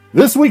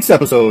This week's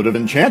episode of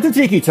Enchanted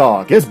Tiki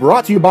Talk is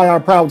brought to you by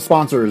our proud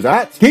sponsors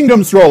at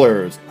Kingdom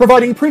Strollers,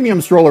 providing premium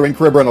stroller and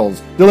crib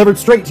rentals delivered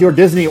straight to your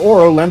Disney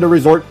or Orlando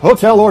resort,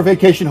 hotel, or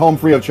vacation home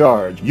free of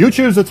charge. You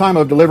choose the time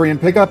of delivery and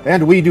pickup,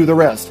 and we do the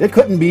rest. It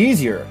couldn't be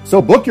easier.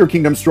 So book your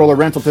Kingdom Stroller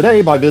rental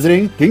today by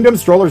visiting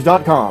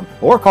kingdomstrollers.com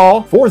or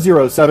call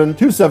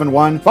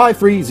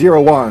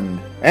 407-271-5301.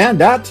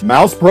 And at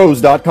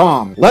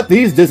mousepros.com. Let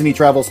these Disney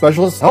travel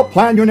specialists help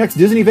plan your next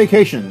Disney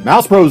vacation.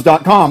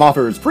 Mousepros.com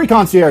offers free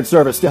concierge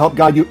service to help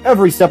guide you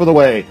every step of the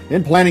way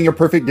in planning your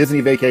perfect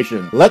Disney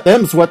vacation. Let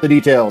them sweat the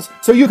details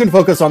so you can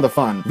focus on the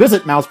fun.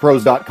 Visit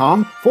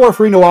mousepros.com for a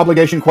free no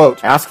obligation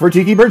quote. Ask for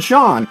Tiki Bird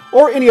Sean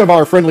or any of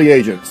our friendly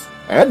agents.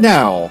 And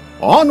now,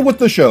 on with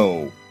the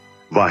show.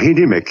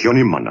 Vahidi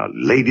Mekyoni Mana,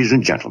 ladies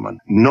and gentlemen,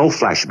 no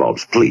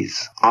flashbulbs,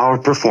 please. Our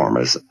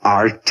performers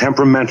are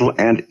temperamental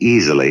and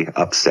easily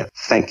upset.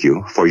 Thank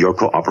you for your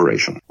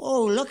cooperation.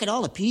 Oh, look at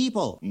all the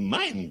people.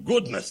 My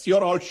goodness,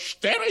 you're all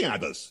staring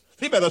at us.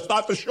 We better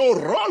start the show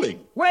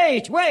rolling.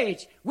 Wait.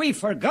 We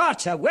forgot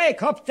to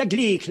wake up the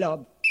Glee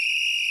Club.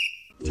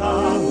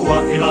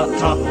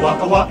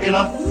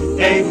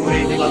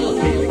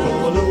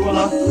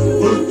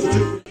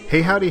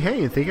 Hey, howdy,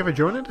 hey, and thank you for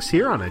joining us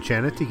here on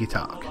Enchanted Tiki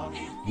Talk.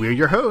 We're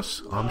your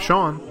hosts. I'm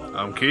Sean.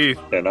 I'm Keith.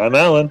 And I'm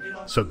Alan.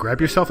 So grab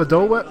yourself a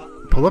Dole Whip,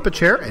 pull up a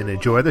chair, and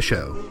enjoy the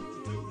show.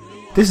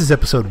 This is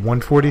episode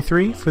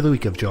 143 for the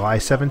week of July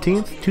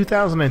 17th,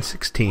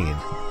 2016.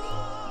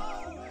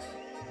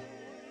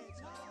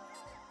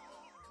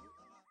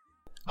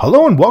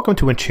 Hello and welcome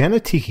to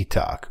Enchanted Tiki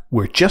Talk,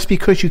 where just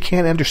because you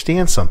can't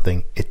understand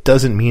something, it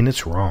doesn't mean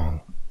it's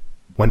wrong.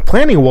 When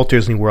planning a Walt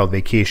Disney World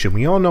vacation,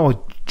 we all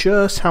know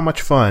just how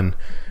much fun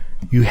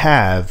you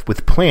have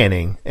with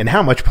planning and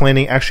how much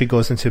planning actually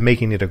goes into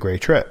making it a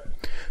great trip.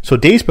 So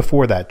days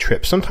before that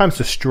trip, sometimes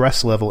the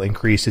stress level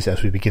increases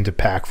as we begin to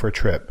pack for a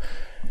trip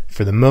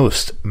for the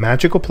most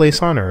magical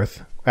place on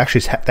earth. Actually,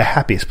 it's the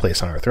happiest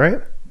place on earth, right?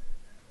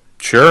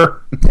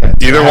 Sure. Yeah,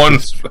 either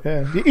one's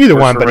either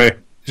one, but me.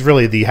 It's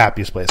really the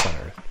happiest place on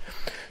earth.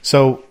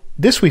 So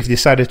this week we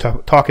decided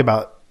to talk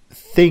about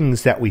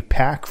things that we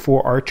pack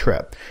for our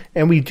trip.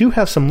 And we do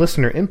have some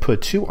listener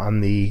input too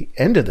on the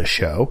end of the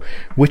show,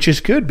 which is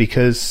good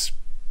because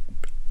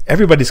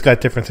everybody's got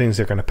different things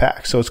they're going to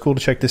pack. So it's cool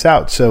to check this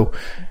out. So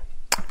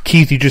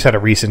Keith, you just had a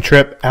recent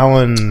trip.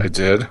 Alan I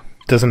did.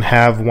 Doesn't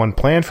have one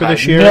planned for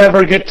this year.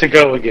 Never get to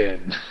go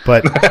again.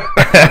 But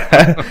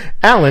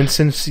Alan,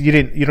 since you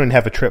didn't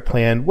have a trip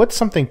planned, what's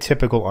something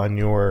typical on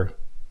your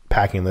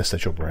packing list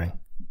that you'll bring?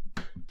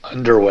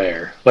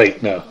 Underwear.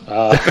 Wait, no.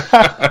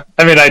 I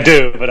mean, I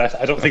do, but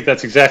I don't think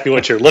that's exactly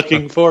what you're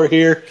looking for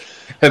here.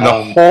 And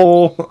the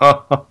whole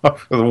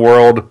the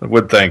world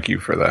would thank you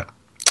for that.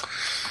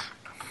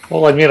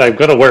 Well, I mean, I'm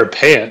going to wear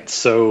pants,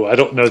 so I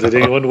don't know that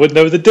anyone would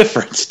know the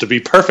difference, to be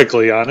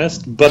perfectly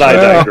honest, but I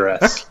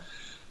digress.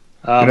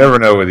 You never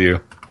know with you.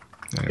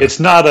 Anyway.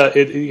 It's not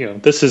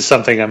this is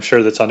something I'm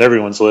sure that's on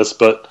everyone's list,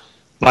 but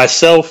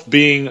myself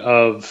being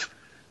of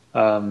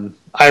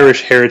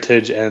Irish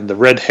heritage and the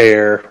red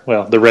hair,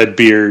 well, the red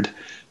beard.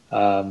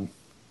 I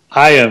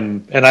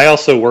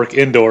also work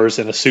indoors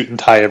in a suit and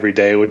tie every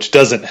day, which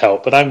doesn't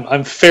help. But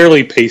I'm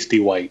fairly pasty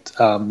white.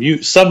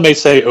 Some may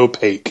say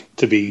opaque,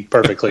 to be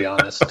perfectly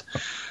honest.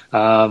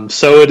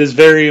 So it is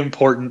very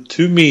important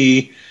to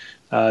me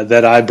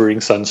that I bring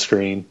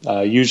sunscreen.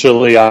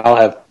 Usually, I'll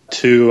have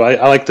two.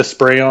 I like the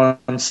spray on,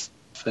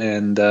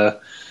 and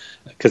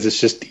because it's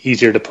just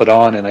easier to put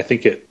on, and I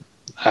think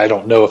I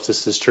don't know if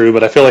this is true,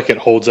 but I feel like it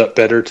holds up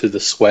better to the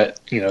sweat,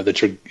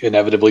 that you're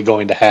inevitably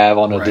going to have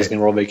on a Disney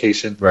World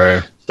vacation.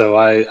 Right. So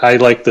I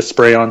like the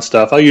spray-on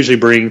stuff. I'll usually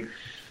bring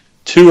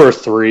 2 or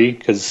 3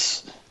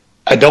 because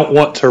I don't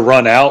want to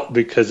run out,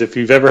 because if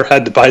you've ever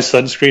had to buy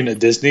sunscreen at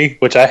Disney,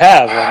 which I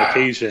have on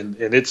occasion,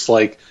 and it's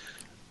like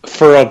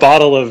for a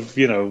bottle of,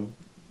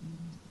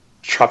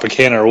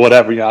 Tropicana or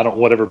whatever,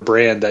 whatever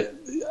brand that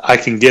I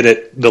can get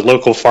at the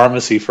local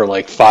pharmacy for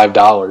like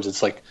 $5.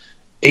 It's like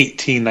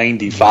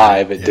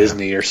 $18.95 at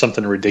Disney or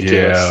something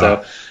ridiculous. Yeah.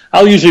 So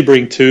I'll usually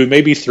bring 2,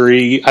 maybe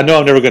 3. I know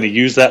I'm never going to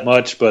use that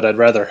much, but I'd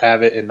rather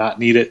have it and not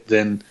need it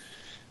than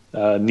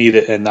need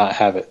it and not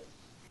have it.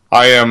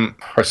 I am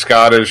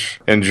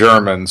Scottish and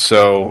German,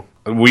 so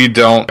we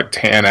don't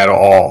tan at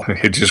all.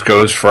 It just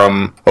goes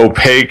from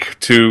opaque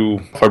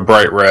to a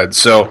bright red.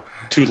 So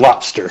to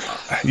lobster.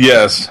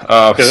 Yes.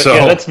 Yeah,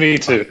 that's me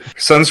too.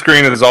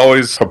 Sunscreen is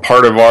always a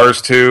part of ours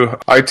too.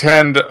 I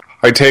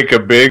take a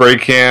big spray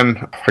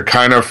can,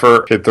 kind of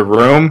hit the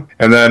room,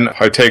 and then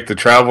I take the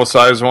travel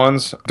size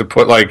ones to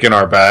put in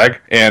our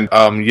bag. And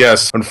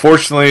yes,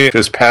 unfortunately,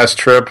 this past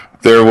trip,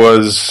 there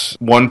was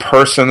one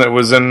person that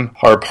was in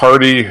our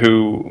party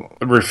who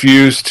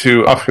refused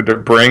to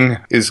bring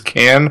his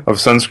can of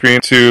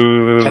sunscreen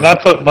to Can I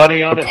put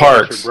money on it?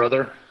 Parks. Your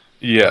brother?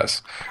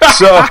 Yes.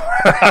 So,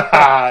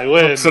 I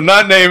win. so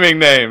not naming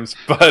names,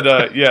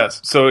 but yes.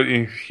 So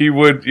he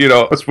would,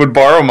 would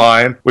borrow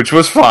mine, which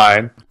was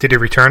fine. Did he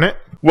return it?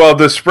 Well,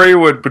 the spray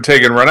would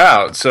take and run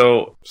out.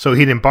 So he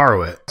didn't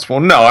borrow it.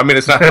 Well, no. I mean,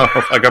 it's not like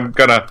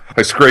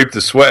I scrape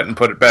the sweat and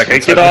put it back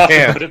Take inside it off the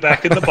can. and put it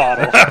back in the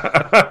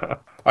bottle.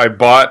 I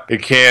bought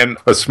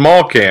a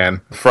small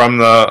can from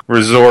the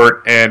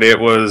resort, and it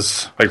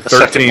was like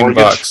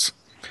 $13.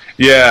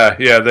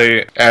 Yeah,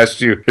 they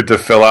asked you to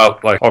fill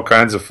out like all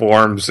kinds of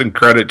forms and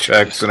credit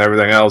checks and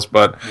everything else,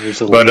 but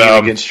there's a lien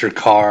against your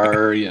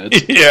car.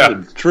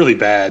 It's really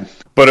bad.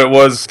 But it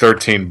was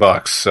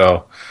 $13,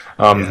 so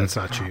that's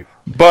not cheap.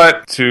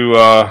 But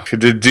to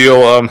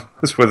deal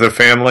this with a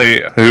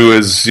family who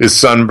is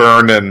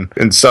sunburned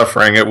and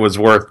suffering, it was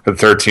worth the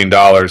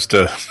 $13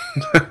 to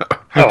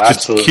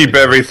just keep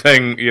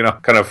everything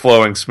kind of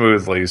flowing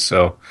smoothly.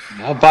 So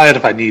I'll buy it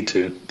if I need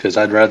to, because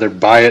I'd rather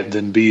buy it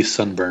than be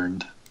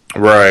sunburned.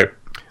 Right.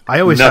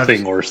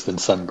 Nothing worse than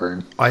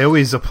sunburn. I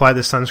always apply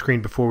the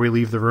sunscreen before we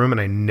leave the room,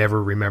 and I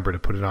never remember to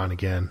put it on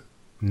again.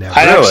 Never.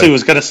 I actually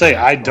was going to say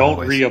I don't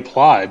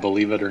reapply,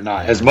 believe it or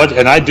not, as much,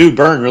 and I do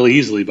burn really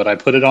easily. But I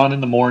put it on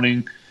in the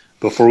morning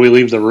before we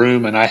leave the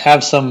room, and I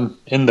have some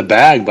in the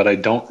bag, but I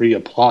don't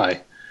reapply,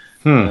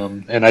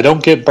 and I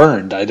don't get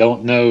burned. I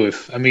don't know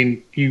if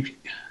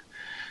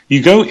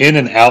you go in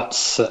and out,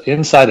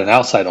 inside and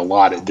outside a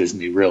lot at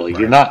Disney. Really,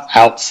 You're not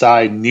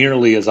outside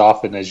nearly as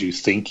often as you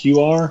think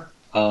you are.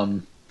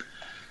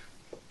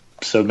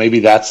 So maybe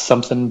that's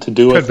something to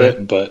do with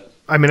it. But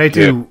I mean,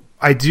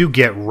 I do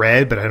get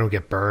red, but I don't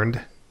get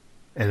burned.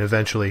 And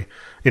eventually,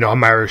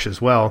 I'm Irish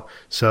as well,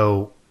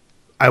 so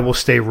I will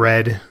stay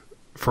red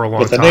for a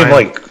long time.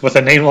 With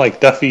a name like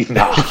Duffy,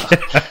 nah.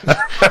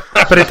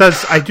 But it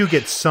does. I do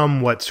get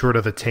somewhat sort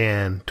of a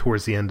tan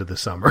towards the end of the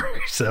summer,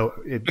 so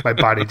my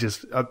body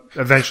just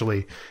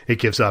eventually it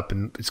gives up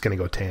and it's going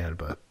to go tan.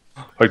 But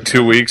like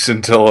 2 weeks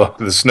until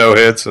the snow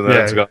hits, and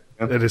then it's gone.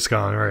 It is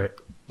gone, right?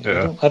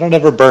 Yeah. I don't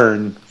ever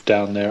burn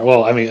down there.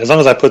 Well, I mean, as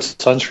long as I put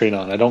sunscreen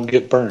on, I don't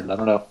get burned. I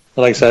don't know.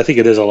 But like I said, I think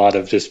it is a lot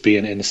of just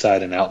being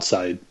inside and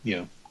outside,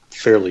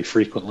 fairly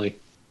frequently.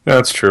 Yeah,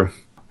 that's true.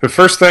 The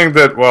first thing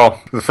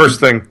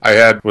I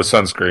had was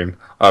sunscreen,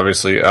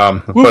 obviously.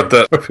 But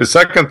the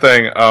second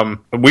thing,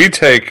 we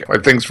take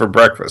things for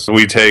breakfast.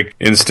 We take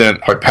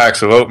instant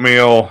packs of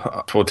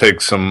oatmeal. We'll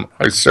take some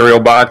cereal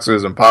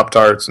boxes and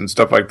Pop-Tarts and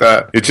stuff like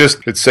that.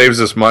 It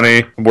saves us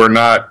money. We're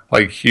not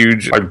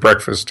huge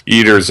breakfast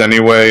eaters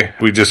anyway.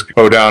 We just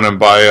go down and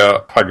buy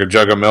a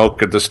jug of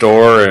milk at the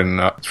store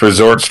and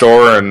resort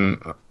store, and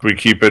we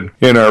keep it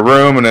in our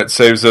room, and it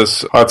saves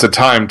us lots of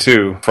time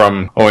too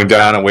from going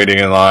down and waiting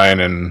in line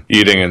and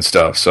eating and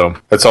stuff. So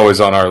that's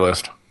always on our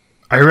list.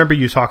 I remember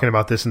you talking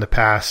about this in the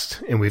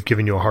past, and we've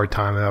given you a hard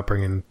time about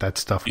bringing that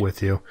stuff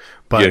with you.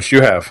 But yes,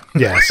 you have.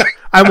 Yes.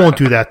 I won't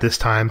do that this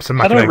time. So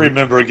I don't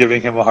remember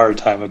giving him a hard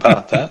time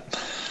about that.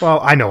 Well,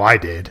 I know I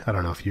did. I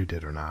don't know if you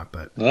did or not,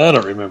 but I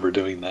don't remember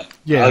doing that.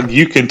 Yeah,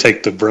 you can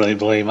take the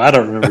blame. I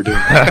don't remember doing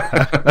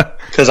that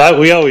because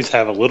we always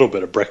have a little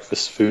bit of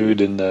breakfast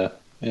food in the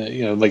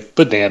like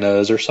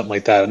bananas or something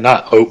like that.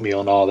 Not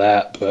oatmeal and all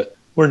that, but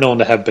we're known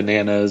to have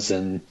bananas,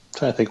 and I'm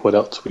trying to think what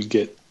else we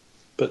get,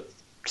 but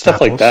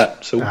stuff like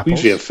that. So we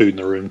usually have food in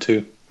the room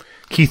too.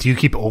 Keith, do you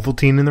keep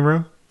Ovaltine in the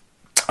room?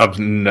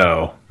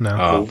 No.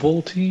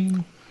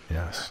 Ovaltine?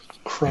 Yes.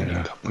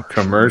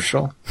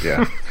 Commercial?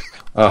 Yeah.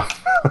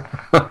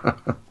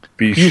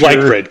 Be you sure like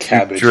red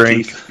cabbage,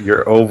 drink Keith.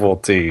 Your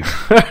Ovaltine.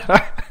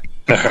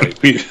 All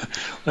right,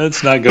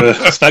 let's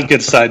not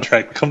get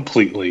sidetracked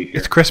completely here.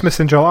 It's Christmas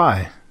in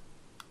July.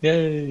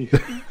 Yay!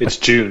 It's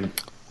June.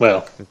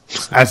 Well,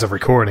 as of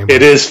recording,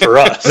 it is for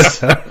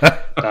us,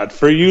 not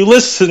for you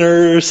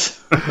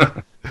listeners.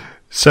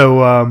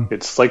 So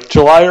it's like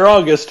July or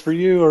August for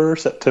you, or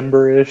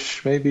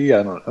September-ish, maybe.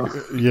 I don't know.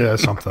 Yeah,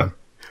 something.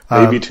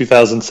 Maybe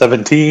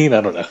 2017.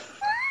 I don't know.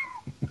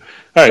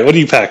 All right, what do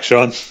you pack,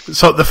 Sean?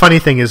 So the funny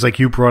thing is,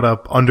 you brought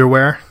up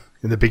underwear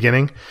in the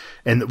beginning,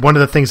 and one of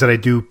the things that I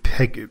do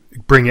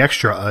bring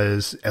extra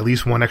is at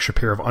least one extra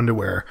pair of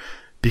underwear,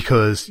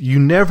 because you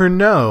never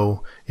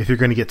know if you're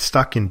going to get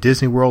stuck in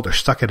Disney World or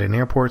stuck at an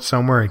airport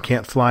somewhere and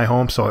can't fly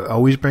home. So I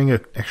always bring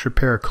an extra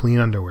pair of clean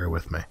underwear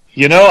with me.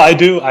 I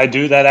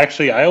do that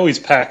actually. I always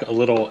pack a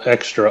little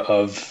extra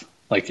of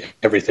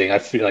everything. I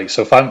feel like,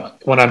 so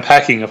when I'm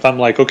packing, if I'm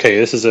like, okay,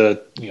 this is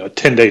a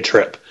 10-day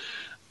trip,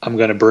 I'm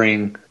going to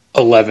bring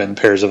 11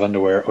 pairs of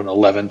underwear and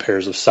 11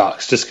 pairs of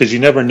socks, just because you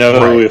never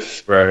know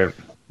if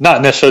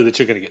not necessarily that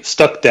you're going to get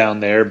stuck down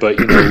there, but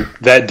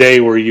that day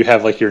where you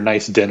have your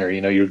nice dinner,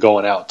 you're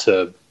going out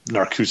to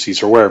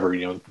Narcoossee's or wherever,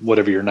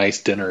 whatever your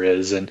nice dinner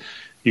is, and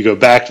you go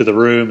back to the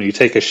room and you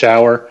take a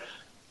shower.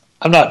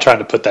 I'm not trying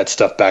to put that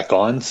stuff back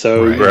on,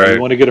 so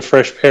you want to get a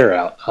fresh pair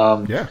out.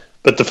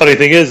 But the funny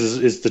thing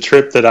is the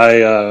trip that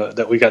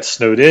that we got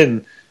snowed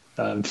in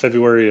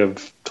February of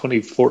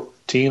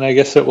 2014, I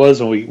guess it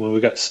was, when we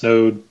got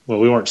snowed. Well,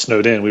 we weren't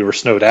snowed in; we were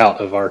snowed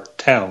out of our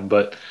town.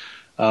 But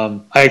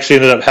I actually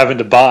ended up having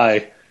to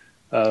buy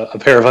a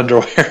pair of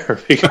underwear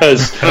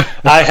because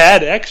I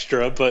had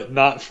extra, but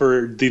not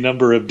for the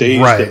number of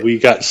days that we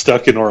got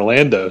stuck in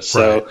Orlando.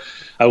 So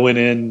I went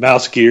in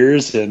mouse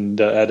gears and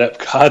at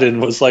Epcot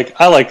and was like,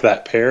 I like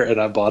that pair,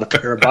 and I bought a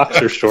pair of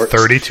boxer shorts.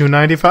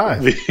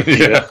 $32.95.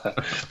 Yeah,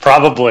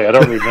 probably. I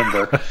don't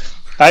remember.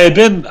 I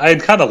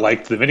had kind of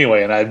liked them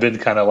anyway, and I had been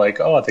kind of like,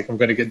 oh, I think I'm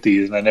going to get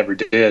these, and I never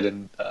did,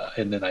 and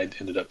then I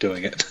ended up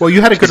doing it. Well,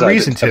 you had a good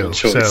reason to,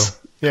 so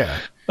yeah.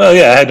 Well,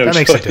 yeah, I had no choice. That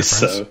makes a difference.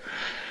 So.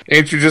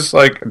 Ain't you just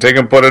like take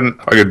and put in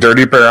like a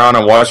dirty pair on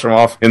and wash them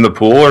off in the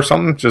pool or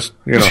something? Just,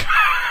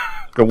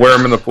 go wear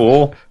them in the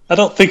pool. I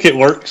don't think it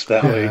works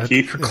that way,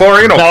 Keith.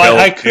 Chlorine will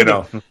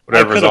kill,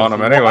 whatever's on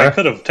them anyway. I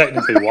could have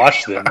technically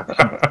washed them.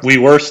 We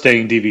were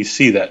staying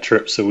DVC that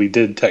trip, so we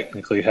did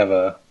technically have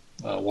a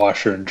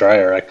washer and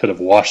dryer. I could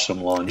have washed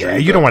some laundry. Yeah,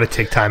 you don't want to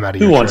take time out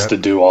of your trip. Who wants to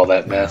do all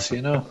that mess,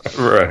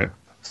 Right.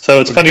 So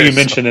it's funny you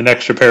mentioned an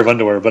extra pair of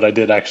underwear, but I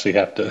did actually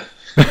have to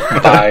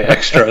buy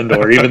extra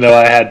underwear, even though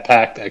I had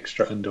packed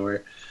extra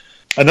underwear.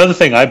 Another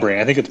thing I bring,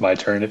 I think it's my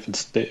turn. If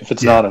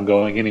it's not, I'm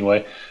going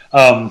anyway.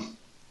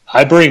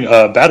 I bring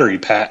a battery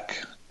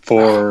pack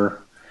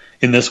for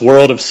in this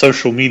world of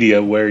social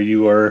media where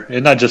you are,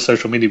 and not just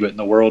social media, but in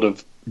the world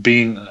of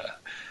being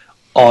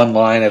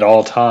online at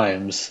all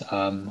times.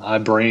 I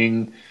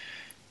bring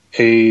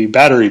a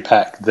battery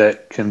pack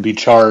that can be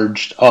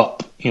charged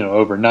up,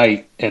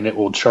 overnight, and it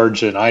will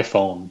charge an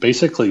iPhone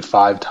basically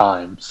 5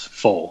 times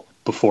full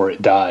before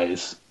it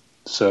dies.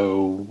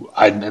 So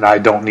I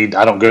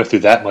don't go through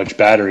that much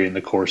battery in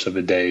the course of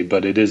a day,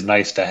 but it is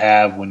nice to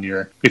have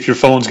if your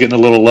phone's getting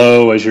a little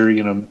low as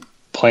you're,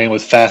 playing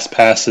with fast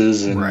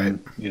passes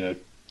and,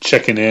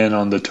 checking in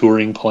on the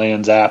touring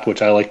plans app,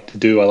 which I like to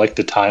do. I like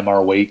to time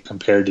our wait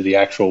compared to the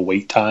actual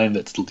wait time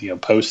that's,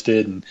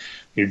 posted, and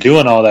you're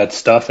doing all that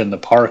stuff in the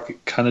park.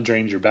 It kind of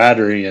drains your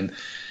battery, and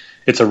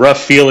it's a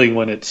rough feeling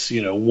when it's,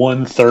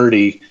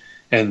 1:30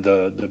 and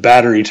the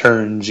battery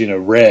turns,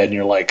 red, and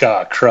you're like,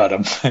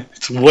 crud,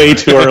 it's way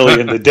too early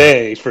in the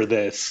day for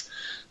this.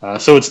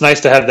 So it's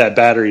nice to have that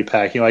battery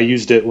pack. I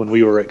used it when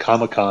we were at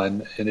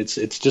Comic-Con, and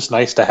it's just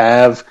nice to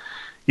have.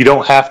 You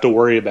don't have to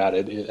worry about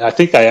it. I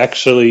think I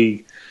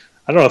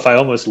don't know if I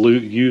almost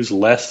use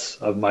less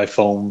of my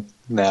phone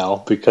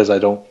now because I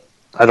don't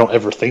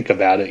ever think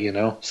about it,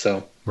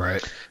 So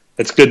right.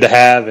 It's good to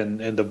have,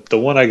 and the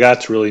one I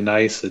got's really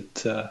nice. I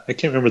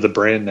can't remember the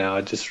brand now.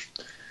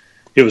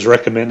 It was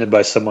recommended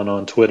by someone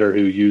on Twitter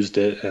who used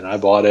it, and I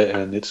bought it,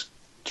 and it's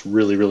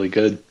really, really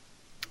good.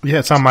 Yeah,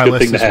 it's on my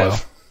list as well.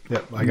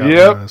 Yep, I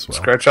got one as well.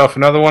 Scratch off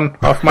another one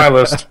off my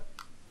list.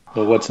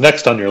 Well, what's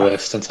next on your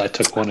list, since I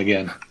took one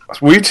again?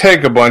 We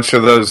take a bunch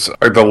of those,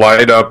 like the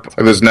light up,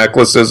 like those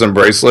necklaces and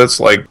bracelets,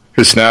 like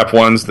the snap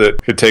ones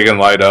that could take and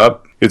light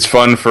up. It's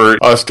fun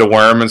for us to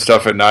wear them and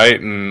stuff at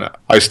night, and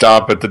I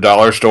stop at the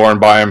dollar store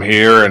and buy them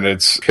here, and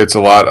it's a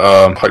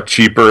lot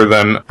cheaper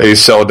than they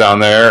sell down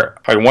there.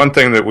 Like one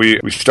thing that we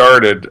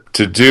started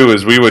to do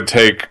is we would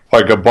take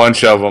like a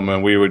bunch of them,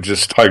 and we would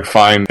just like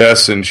find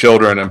guests and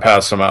children and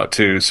pass them out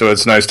too. So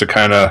it's nice to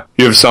kind of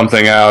give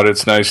something out.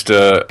 It's nice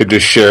to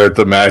just share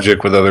the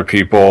magic with other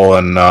people,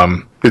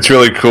 and it's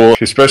really cool,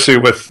 especially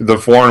with the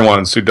foreign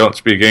ones who don't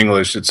speak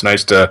English. It's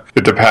nice to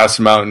get to pass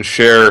them out and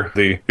share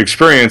the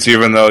experience,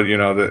 even though,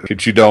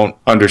 that you don't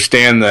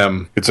understand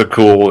them. It's a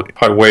cool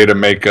way to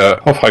make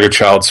a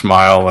child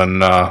smile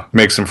and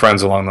make some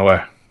friends along the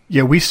way.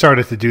 Yeah, we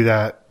started to do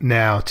that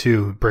now,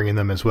 too, bringing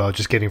them as well,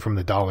 just getting from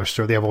the dollar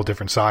store. They have all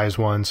different size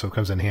ones, so it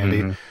comes in handy.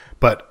 Mm-hmm.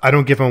 But I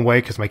don't give them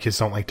away because my kids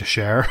don't like to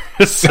share.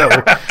 So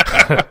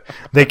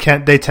they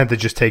tend to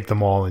just take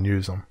them all and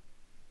use them.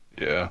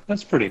 Yeah,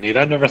 that's pretty neat.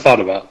 I've never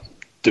thought about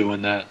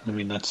doing that. I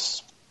mean,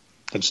 that's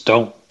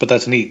don't, but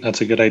that's neat.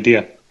 That's a good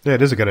idea. Yeah,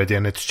 it is a good idea,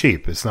 and it's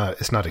cheap. It's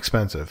not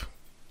expensive.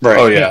 Right.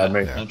 Oh yeah, I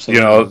mean,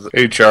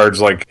 they charge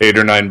like $8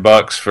 or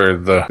 $9 for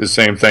the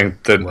same thing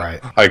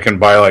that I can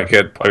buy like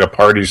at like a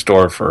party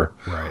store for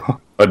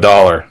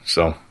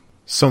 $1.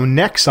 So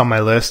next on my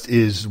list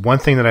is one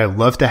thing that I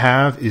love to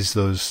have is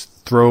those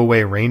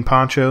throwaway rain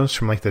ponchos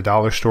from like the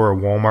dollar store or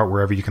Walmart,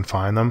 wherever you can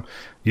find them.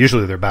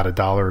 Usually they're about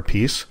 $1 a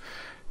piece.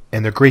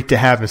 And they're great to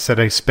have instead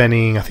of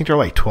spending, I think they're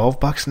like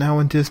 $12 now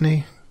in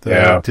Disney.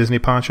 Disney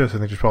ponchos, I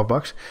think they're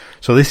 $12.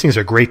 So these things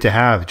are great to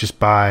have.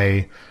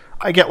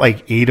 I get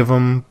like 8 of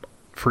them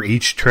for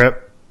each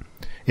trip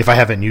if I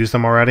haven't used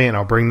them already, and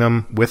I'll bring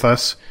them with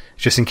us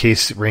just in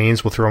case it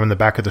rains. We'll throw them in the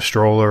back of the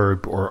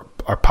stroller or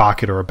our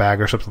pocket or a bag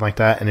or something like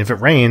that. And if it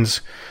rains,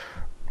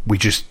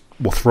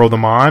 we'll throw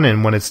them on,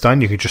 and when it's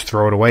done, you can just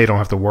throw it away. You don't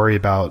have to worry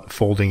about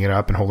folding it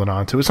up and holding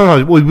on to it.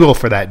 Sometimes we will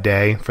for that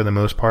day, for the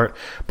most part,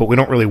 but we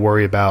don't really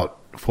worry about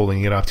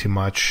folding it up too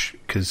much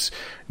because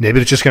maybe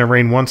it's just going to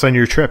rain once on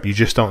your trip. You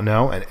just don't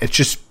know, and it's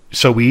just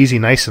so easy,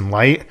 nice and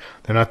light.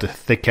 They're not the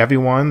thick, heavy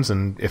ones,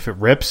 and if it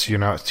rips, you're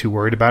not too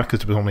worried about it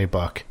because it was only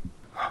 $1.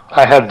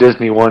 I have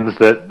Disney ones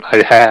that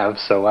I have,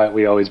 so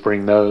we always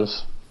bring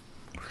those.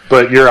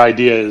 But your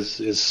idea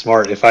is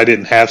smart. If I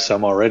didn't have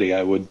some already,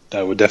 I would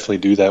definitely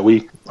do that.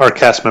 Our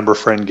cast member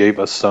friend gave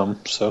us some,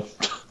 so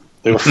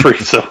they were free.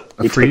 So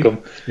we took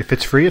them. If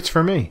it's free, it's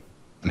for me.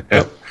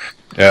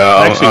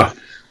 Yeah.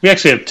 We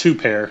actually have 2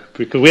 pair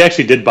because we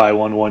actually did buy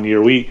one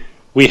year.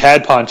 We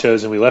had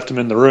ponchos and we left them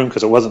in the room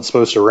because it wasn't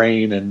supposed to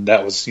rain, and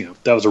that was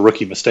a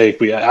rookie mistake.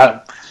 We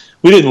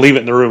didn't leave it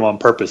in the room on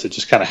purpose. It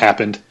just kind of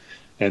happened,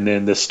 and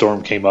then this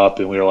storm came up,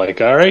 and we were like,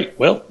 all right,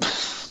 well,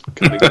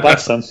 gotta go buy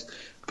some.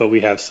 But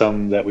we have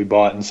some that we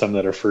bought and some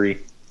that are free.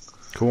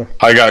 Cool.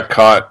 I got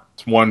caught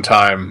one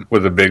time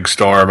with a big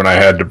storm, and I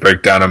had to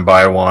break down and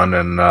buy one.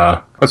 And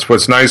that's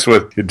what's nice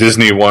with the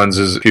Disney ones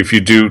is if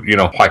you do,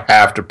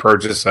 have to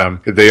purchase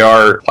them, they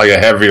are like a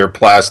heavier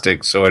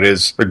plastic, so it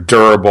is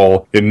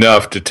durable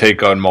enough to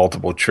take on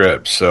multiple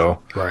trips. So,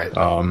 right.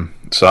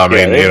 So I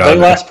mean, they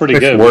last pretty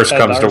good. Worst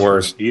comes to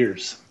worst,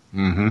 years.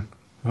 Mm-hmm.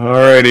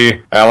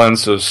 Alrighty, Alan.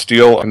 So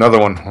steal another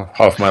one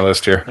off my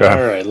list here. Go ahead.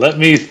 All right, let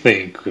me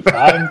think. If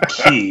I'm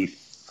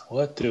Keith,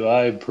 what do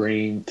I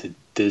bring to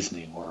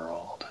Disney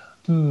World?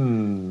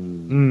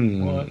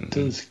 What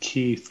does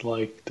Keith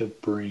like to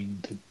bring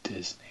to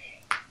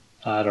Disney?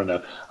 I don't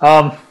know.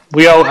 I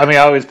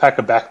always pack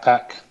a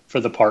backpack for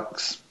the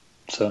parks,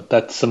 so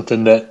that's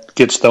something that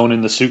gets thrown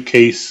in the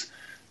suitcase.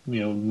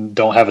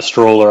 Don't have a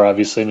stroller,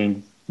 obviously. I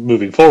mean,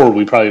 moving forward,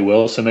 we probably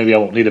will, so maybe I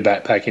won't need a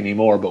backpack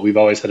anymore. But we've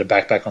always had a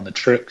backpack on the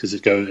trip because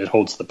it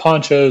holds the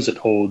ponchos, it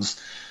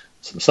holds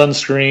some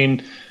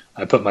sunscreen.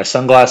 I put my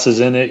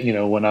sunglasses in it,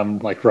 when I'm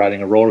like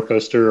riding a roller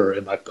coaster,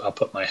 or I'll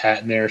put my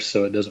hat in there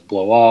so it doesn't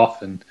blow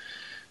off. And,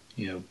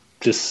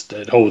 just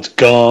it holds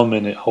gum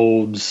and it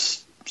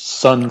holds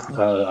I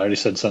already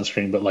said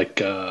sunscreen, but like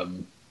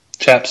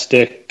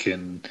chapstick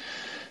and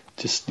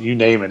just you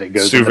name it, it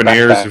goes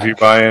souvenirs in the backpack. If you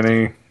buy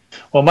any.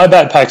 Well, my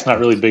backpack's not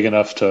really big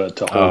enough to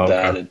hold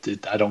okay.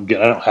 that. I don't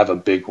have a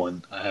big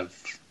one. I have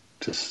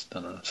just,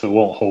 I don't know, so it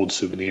won't hold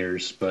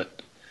souvenirs,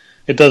 but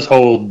it does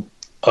hold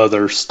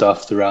other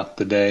stuff throughout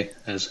the day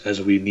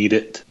as we need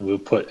it. We'll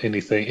put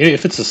anything,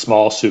 if it's a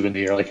small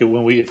souvenir, like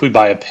if we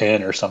buy a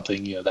pen or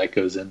something, that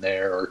goes in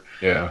there, or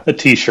a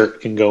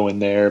t-shirt can go in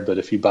there. But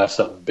if you buy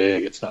something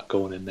big, it's not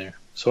going in there.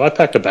 So I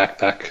packed a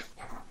backpack.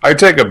 I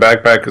take a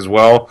backpack as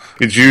well.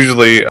 It's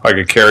usually like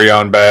a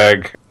carry-on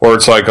bag, or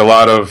it's like a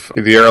lot of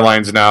the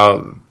airlines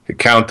now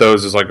count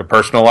those as like a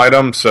personal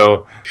item,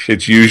 so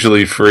it's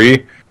usually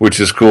free, which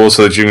is cool,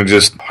 so that you can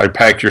just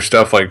pack your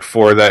stuff like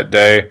for that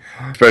day,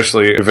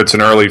 especially if it's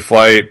an early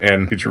flight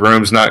and your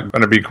room's not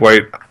going to be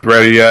quite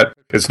ready yet.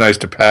 It's nice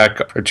to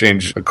pack or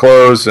change the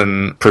clothes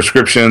and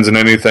prescriptions and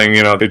anything,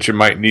 that you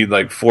might need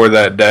like for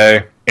that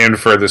day. And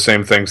for the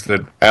same things that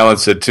Alan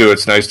said too,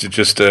 it's nice to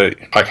just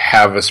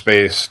have a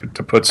space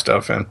to put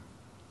stuff in.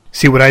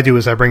 See, what I do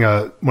is I bring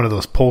one of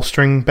those pull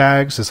string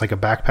bags. It's like a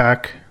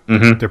backpack.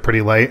 Mm-hmm. They're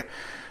pretty light.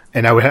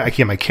 And I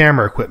keep my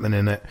camera equipment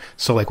in it.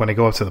 So like when I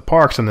go up to the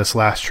parks on this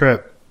last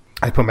trip,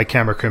 I put my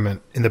camera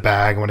equipment in the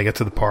bag. When I get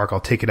to the park,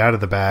 I'll take it out of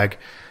the bag,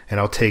 and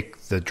I'll take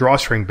the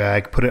drawstring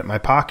bag, put it in my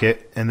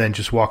pocket, and then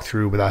just walk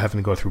through without having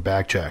to go through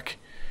bag check.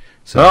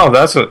 So,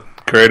 that's a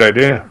great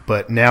idea.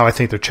 But now I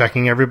think they're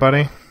checking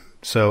everybody.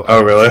 So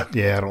really?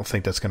 Yeah, I don't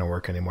think that's going to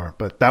work anymore.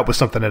 But that was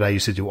something that I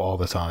used to do all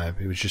the time.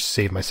 It was just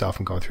save myself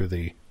from going through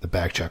the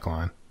bag check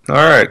line. All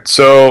right,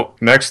 so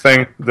next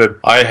thing that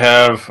I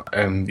have,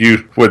 and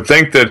you would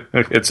think that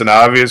it's an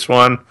obvious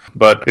one,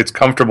 but it's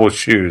comfortable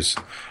shoes.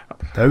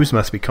 Those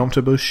must be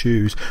comfortable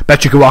shoes.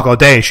 Bet you could walk all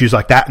day in shoes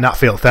like that and not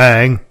feel a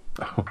thing.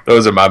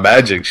 Those are my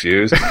magic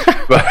shoes.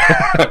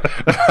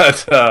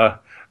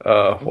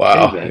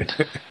 Wow. Okay,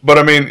 but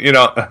I mean,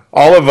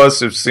 all of us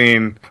have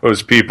seen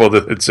those people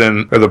that it's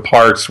in the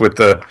parks with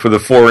the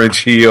 4-inch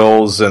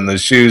heels and the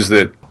shoes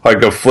that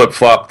like a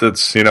flip-flop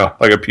that's,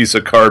 like a piece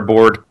of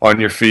cardboard on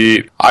your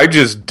feet. I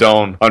just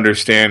don't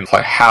understand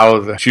how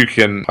that you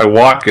can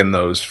walk in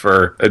those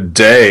for a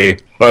day,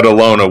 let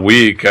alone a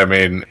week. I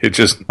mean, it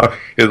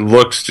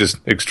looks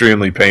just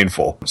extremely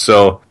painful.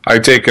 So I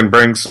take and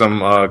bring some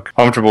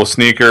comfortable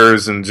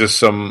sneakers and just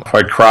some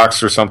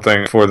Crocs or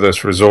something for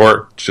this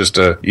resort. Just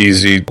a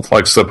easy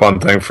slip-on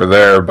thing for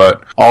there,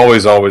 but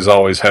always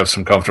have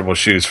some comfortable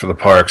shoes for the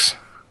parks.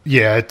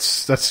 Yeah,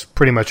 that's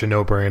pretty much a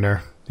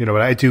no-brainer.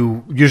 What I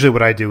do, usually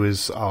what I do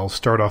is I'll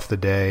start off the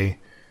day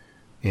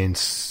in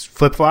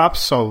flip-flops.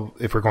 So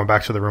if we're going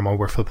back to the room, I'll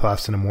wear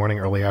flip-flops in the morning,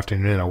 early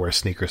afternoon, and I'll wear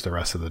sneakers the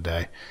rest of the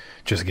day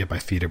just to give my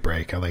feet a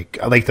break. I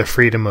like the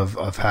freedom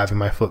of having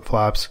my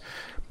flip-flops,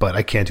 but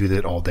I can't do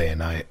that all day and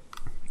night.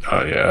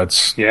 Oh, yeah.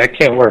 I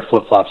can't wear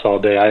flip-flops all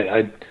day.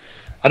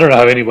 I don't know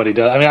how anybody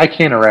does. I mean, I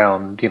can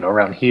around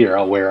here.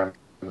 I'll wear them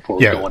before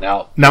we're going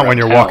out. Not when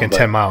you're walking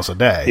 10 miles a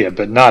day. Yeah,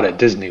 but not at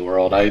Disney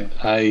World.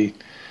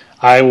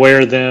 I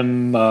wear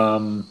them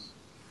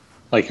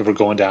like if we're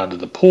going down to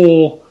the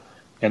pool,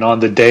 and on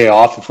the day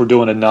off, if we're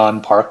doing a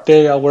non-park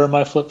day, I'll wear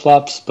my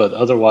flip-flops. But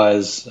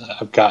otherwise,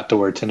 I've got to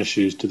wear tennis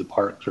shoes to the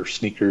park, or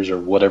sneakers, or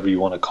whatever you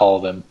want to call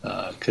them.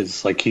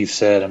 Because like Keith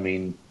said, I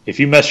mean,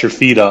 if you mess your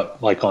feet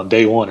up like on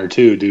day 1 or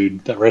 2,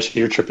 dude, that rest of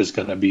your trip is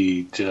going to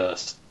be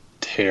just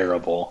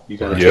terrible. You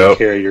got to take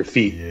care of your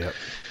feet. Yep.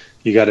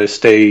 You got to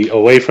stay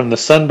away from the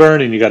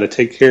sunburn, and you got to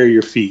take care of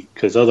your feet,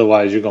 because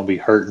otherwise you're going to be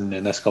hurting,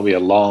 and that's going to be a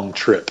long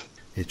trip.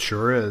 It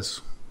sure is.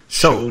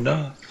 So,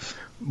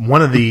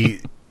 one of the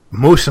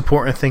most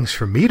important things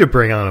for me to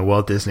bring on a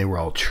Walt Disney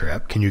World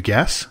trip. Can you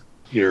guess?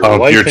 Your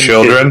wife your and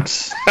children?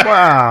 kids.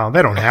 Wow,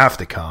 they don't have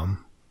to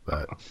come,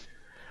 but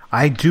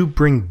I do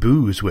bring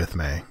booze with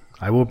me.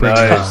 I will bring.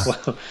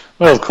 Nice.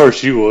 Well, of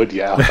course you would.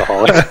 Yeah,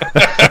 alcoholic.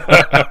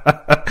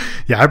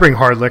 Yeah, I bring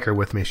hard liquor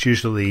with me. It's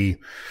usually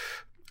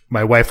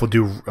my wife will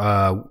do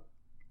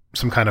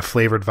some kind of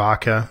flavored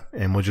vodka,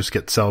 and we'll just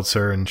get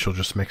seltzer, and we'll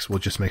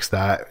just mix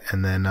that.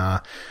 And then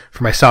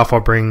for myself, I'll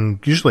bring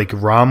usually like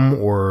rum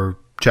or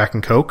Jack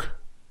and Coke,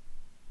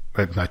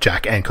 but not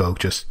Jack and Coke,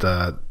 just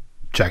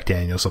Jack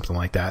Daniels, something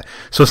like that.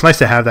 So it's nice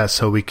to have that,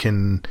 so we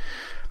can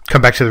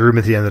come back to the room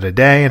at the end of the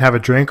day and have a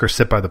drink, or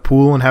sit by the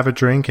pool and have a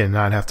drink, and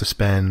not have to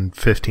spend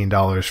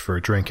 $15 for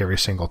a drink every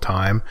single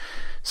time.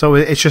 So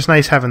it's just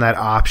nice having that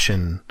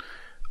option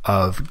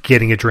of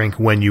getting a drink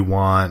when you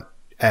want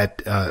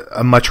at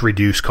a much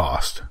reduced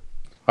cost.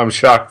 I'm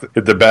shocked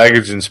that the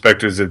baggage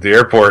inspectors at the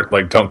airport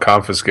don't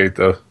confiscate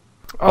those.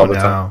 Oh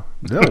no,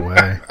 no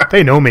way!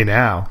 They know me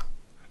now.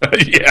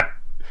 Yeah,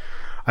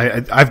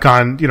 I've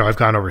gone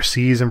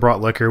overseas and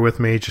brought liquor with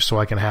me just so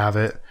I can have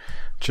it.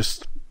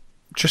 Just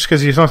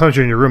because sometimes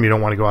you're in your room, you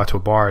don't want to go out to a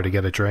bar to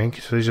get a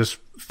drink, so you just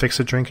fix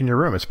a drink in your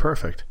room. It's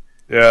perfect.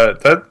 Yeah,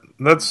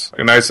 that's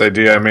a nice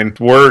idea. I mean,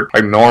 we're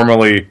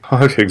normally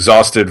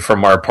exhausted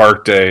from our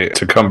park day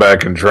to come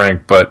back and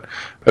drink, but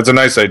that's a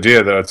nice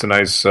idea, though. It's a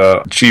nice,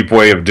 cheap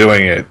way of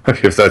doing it,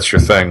 if that's your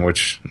thing,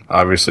 which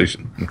obviously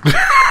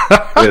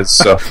is.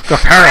 So.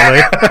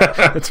 Apparently,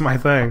 it's my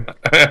thing.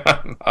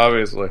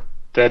 Obviously.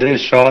 That is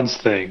Sean's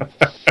thing.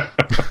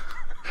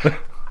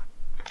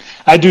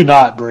 I do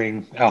not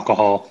bring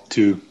alcohol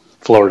to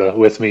Florida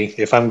with me.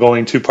 If I'm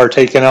going to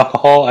partake in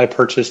alcohol, I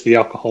purchase the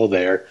alcohol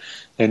there.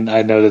 And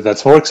I know that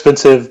that's more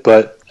expensive,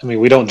 but I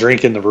mean, we don't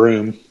drink in the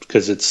room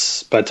because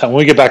it's by the time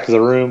we get back to the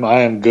room,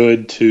 I am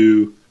good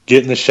to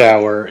get in the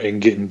shower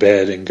and get in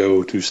bed and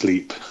go to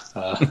sleep.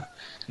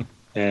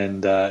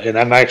 And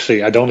I'm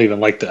actually, I don't even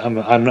like I'm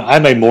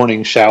a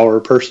morning shower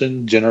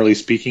person, generally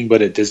speaking,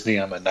 but at Disney,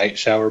 I'm a night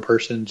shower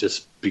person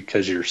just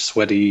because you're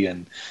sweaty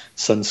and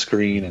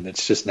sunscreen and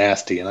it's just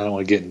nasty. And I don't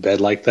want to get in bed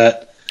like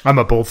that.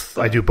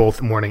 I do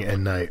both morning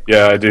and night.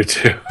 Yeah, I do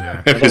too.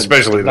 Yeah.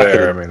 Especially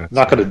there. I'm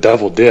not going to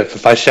double dip.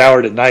 If I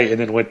showered at night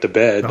and then went to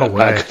bed, I'm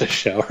not going to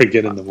shower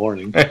again in the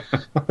morning.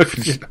 It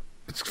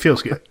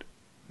feels good.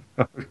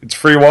 It's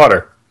free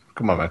water.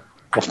 Come on, man.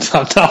 Well,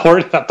 I'm not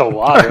worried about the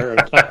water.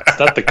 It's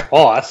not the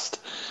cost.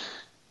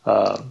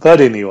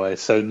 But anyway,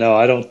 so no,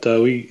 I don't.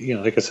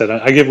 Like I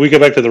said, we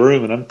get back to the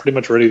room and I'm pretty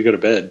much ready to go to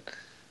bed.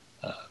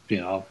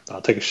 I'll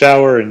take a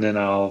shower and then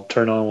I'll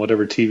turn on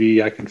whatever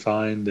TV I can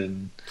find.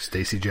 And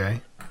Stacey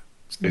J.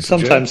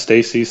 Sometimes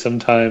Stacey.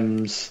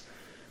 Sometimes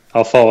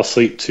I'll fall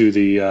asleep to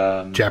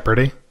the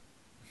Jeopardy.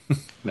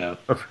 No.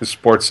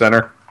 Sports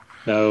Center.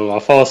 No, I'll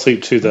fall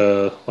asleep to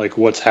the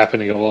what's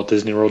happening at Walt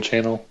Disney World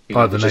channel.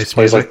 The nice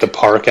plays music, the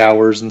park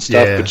hours and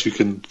stuff, yeah. But you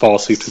can fall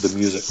asleep to the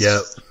music.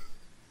 Yep.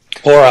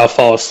 Or I'll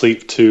fall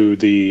asleep to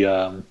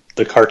the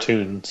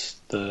cartoons,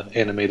 the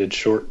animated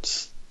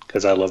shorts,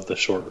 because I love the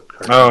short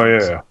cartoons. Oh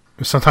yeah.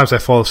 Sometimes I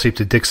fall asleep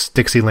to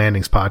Dixie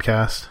Landing's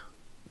podcast.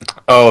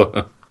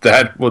 Oh,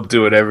 that will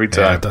do it every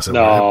time. Yeah, it doesn't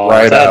no,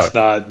 right that's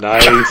out.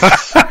 Not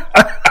nice.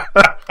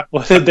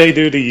 What did they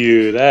do to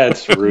you?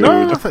 That's rude.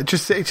 No, they're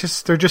just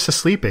a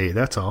sleep aid.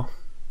 That's all.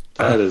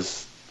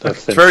 That's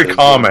very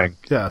calming.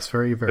 Yeah, it's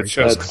very, very. It's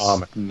just that's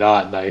calming.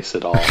 Not nice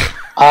at all.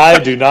 I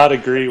do not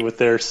agree with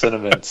their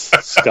sentiments,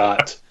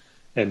 Scott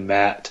and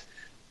Matt,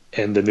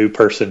 and the new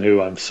person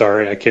who I'm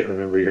sorry I can't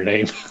remember your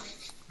name.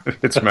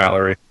 It's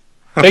Mallory.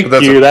 Thank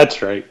you.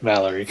 That's right,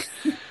 Mallory.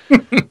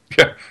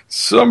 Yeah,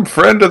 some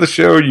friend of the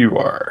show you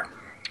are.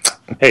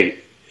 Hey,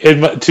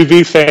 to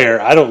be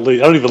fair, I don't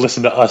even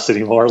listen to us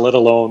anymore, let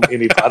alone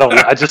any.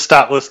 I just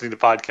stopped listening to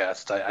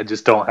podcasts. I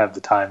just don't have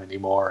the time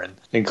anymore, and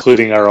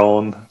including our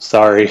own.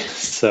 Sorry.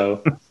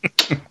 So,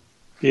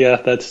 yeah,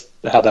 that's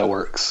how that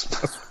works.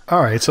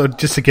 All right. So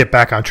just to get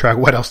back on track,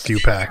 what else do you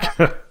pack?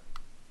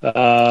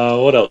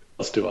 What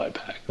else do I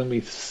pack? Let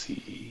me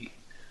see.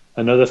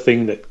 Another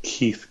thing that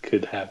Keith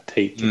could have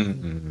taken.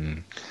 Mm-hmm.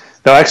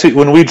 No, actually,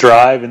 when we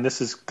drive, and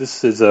this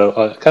is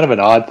a kind of an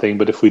odd thing,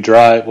 but if we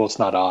drive, well, it's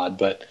not odd,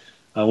 but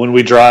when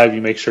we drive, you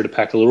make sure to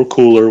pack a little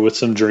cooler with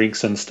some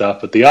drinks and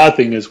stuff. But the odd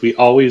thing is we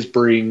always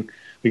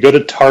we go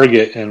to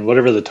Target, and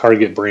whatever the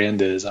Target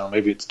brand is, I don't know,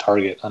 maybe it's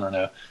Target, I don't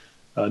know.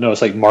 No,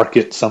 it's like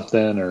Market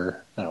something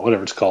or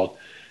whatever it's called.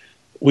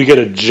 We get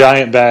a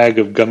giant bag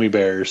of gummy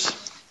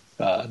bears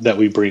that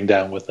we bring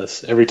down with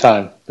us every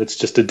time. It's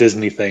just a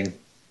Disney thing.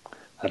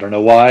 I don't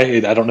know why.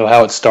 I don't know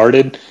how it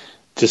started.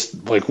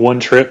 Just like one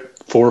trip,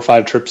 4 or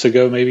 5 trips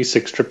ago, maybe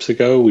 6 trips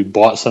ago, we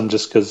bought some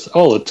just because,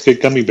 let's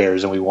get gummy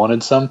bears, and we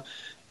wanted some.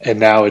 And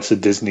now it's a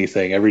Disney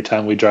thing. Every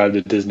time we drive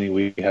to Disney,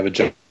 we have a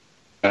giant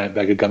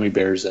bag of gummy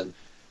bears, and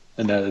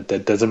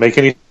that doesn't make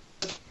any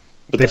sense,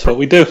 but that's what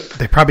we do.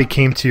 They probably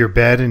came to your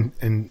bed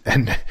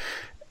and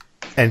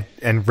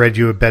read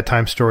you a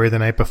bedtime story the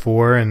night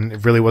before, and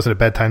it really wasn't a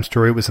bedtime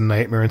story. It was a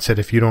nightmare, and said,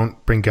 if you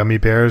don't bring gummy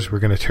bears, we're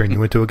going to turn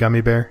you into a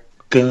gummy bear.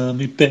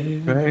 Gummy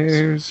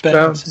bears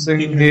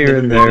bouncing here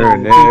and there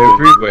and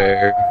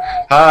everywhere.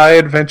 High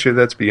adventure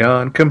that's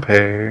beyond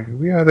compare.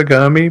 We are the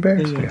Gummy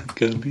Bears. Yeah,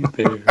 Gummy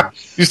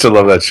bears. Used to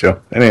love that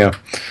show. Anyhow.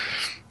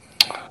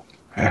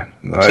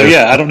 So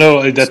yeah, I don't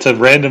know. That's a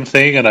random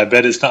thing, and I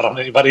bet it's not on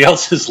anybody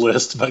else's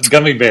list. But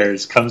Gummy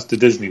Bears comes to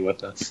Disney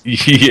with us.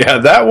 Yeah,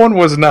 that one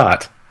was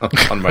not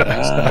on my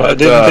list. I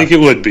didn't think it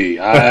would be.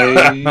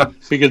 I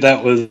figured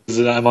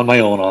I'm on my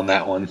own on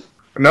that one.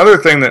 Another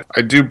thing that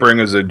I do bring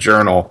is a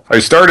journal. I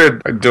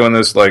started doing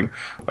this like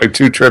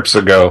 2 trips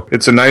ago.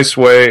 It's a nice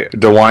way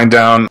to wind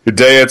down the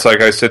day. It's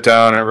like I sit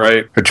down and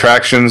write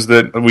attractions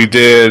that we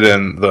did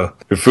and the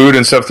food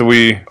and stuff that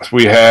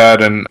we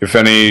had, and if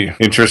any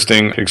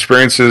interesting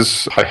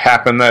experiences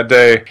happened that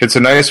day. It's a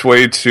nice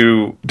way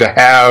to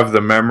have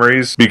the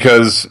memories,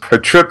 because a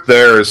trip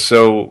there is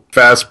so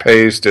fast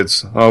paced.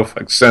 It's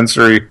like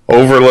sensory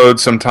overload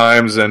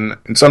sometimes, and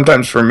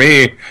sometimes for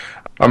me,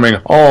 coming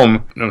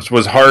home, it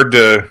was hard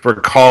to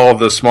recall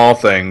the small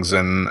things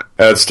and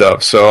that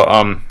stuff. So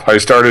I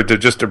started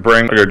to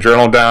bring like a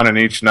journal down, and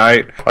each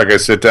night, like I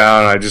sit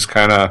down, I just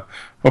kind of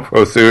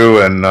go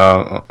through and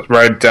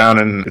write it down,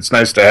 and it's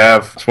nice to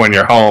have when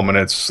you're home, and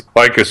it's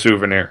like a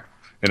souvenir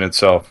in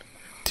itself.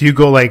 Do you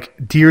go like,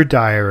 Dear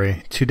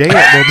Diary, today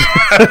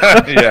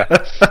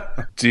yeah.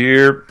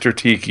 Dear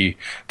Tiki,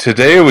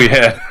 today we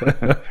had...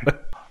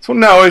 So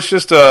no, it's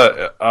just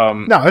no,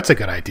 it's a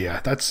good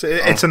idea. It's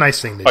a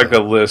nice thing to do. Like a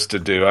list to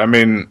do. I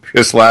mean,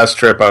 this last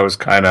trip I was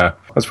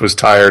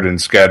tired and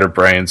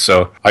scatterbrained,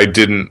 so I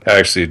didn't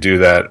actually do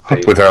that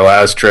with our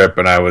last trip,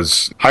 and I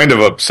was kind of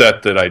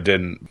upset that I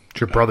didn't.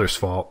 It's your brother's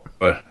fault.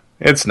 But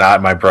it's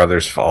not my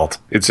brother's fault.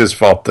 It's his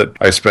fault that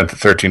I spent the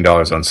 $13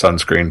 on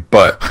sunscreen,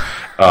 but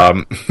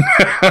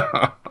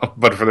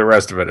but for the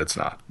rest of it, it's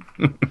not.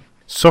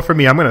 So for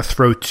me, I'm going to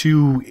throw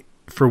 2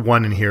 for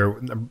 1 in here.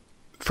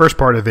 First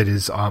part of it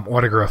is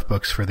autograph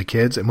books for the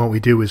kids, and what we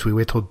do is we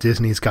wait till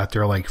Disney's got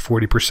their like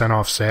 40%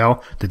 off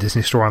sale. The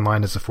Disney Store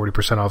online is a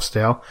 40% off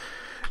sale,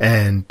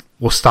 and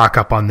we'll stock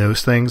up on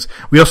those things.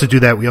 We also do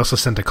that. We also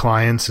send to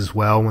clients as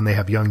well when they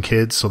have young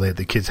kids, so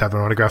the kids have an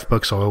autograph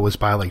book, so I always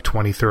buy like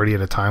 20, 30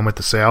 at a time with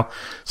the sale.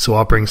 So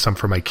I'll bring some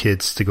for my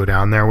kids to go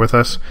down there with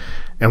us.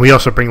 And we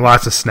also bring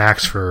lots of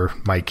snacks for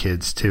my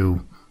kids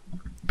too,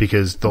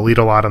 because they'll eat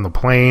a lot on the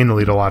plane, they'll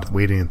eat a lot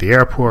waiting at the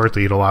airport,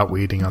 they'll eat a lot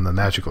waiting on the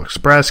Magical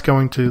Express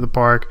going to the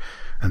park,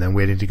 and then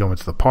waiting to go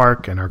into the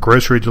park, and our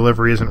grocery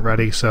delivery isn't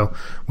ready, so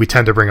we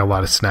tend to bring a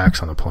lot of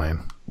snacks on the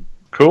plane.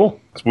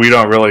 Cool. We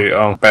don't really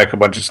pack a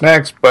bunch of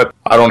snacks, but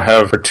I don't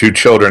have 2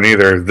 children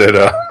either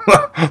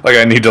that like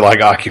I need to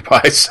like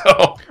occupy,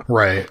 so.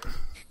 Right.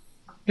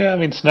 Yeah, I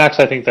mean, snacks,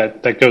 I think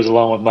that goes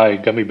along with my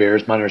gummy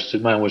bears. Mine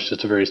was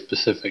just a very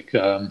specific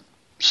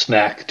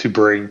snack to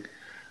bring.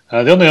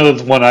 The only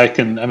other one I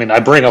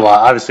bring a lot.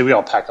 Obviously, we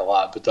all pack a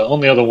lot, but the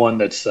only other one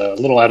that's a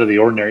little out of the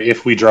ordinary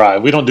if we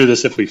drive. We don't do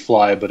this if we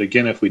fly, but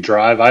again, if we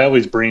drive, I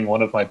always bring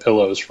one of my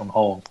pillows from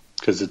home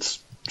because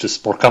it's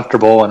just more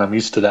comfortable, and I'm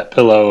used to that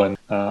pillow. And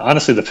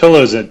honestly, the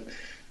pillows at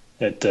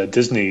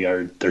Disney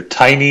they're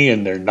tiny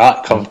and they're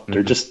not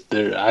comfortable.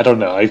 They're I don't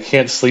know. I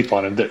can't sleep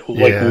on them.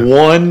 Like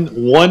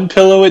one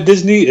pillow at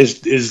Disney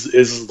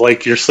is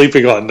like you're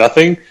sleeping on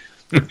nothing.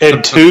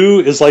 And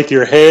 2 is like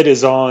your head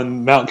is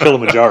on Mount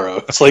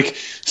Kilimanjaro. It's like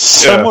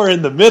somewhere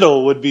in the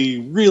middle would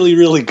be really,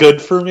 really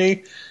good for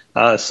me.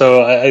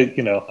 So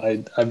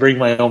I bring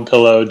my own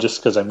pillow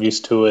just because I'm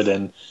used to it,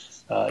 and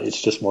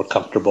it's just more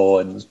comfortable.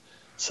 And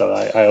so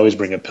I always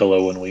bring a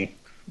pillow when we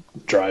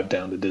drive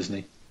down to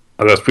Disney.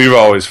 I guess we've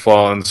always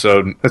flown,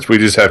 so we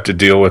just have to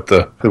deal with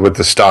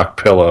the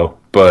stock pillow.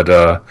 But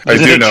I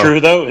do know true,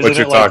 though? what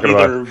you're like talking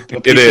either about.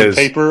 A piece of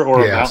paper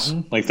or a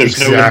mountain. Like there's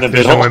no in the middle.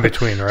 There's no in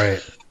between, right?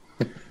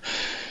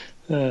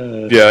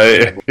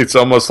 It's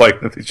almost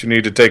like that you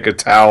need to take a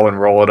towel and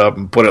roll it up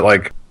and put it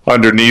like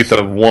underneath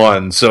of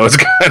 1, so it's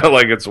kind of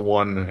like it's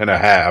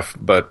 1.5.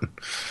 But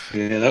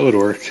yeah, that would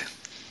work.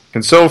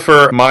 And so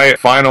for my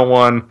final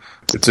one,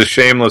 it's a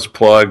shameless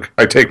plug.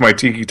 I take my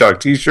Tiki Talk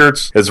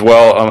t-shirts as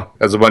well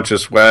as a bunch of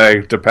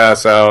swag to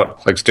pass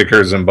out, like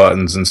stickers and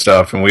buttons and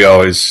stuff. And we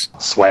always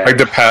like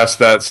to pass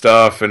that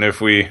stuff. And if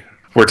we're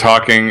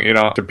talking,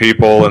 to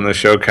people and the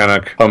show kind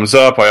of comes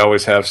up, I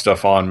always have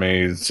stuff on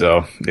me.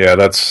 So yeah,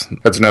 that's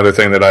another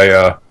thing that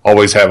I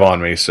always have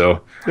on me.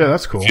 So yeah,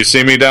 that's cool. If you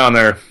see me down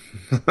there,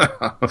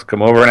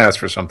 come over and ask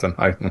for something.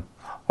 I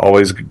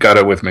always got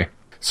it with me.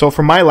 So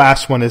for my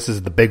last one, this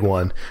is the big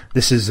one.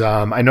 This is,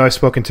 I know I've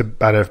spoken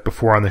about it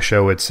before on the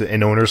show. It's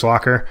an owner's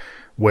locker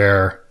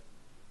where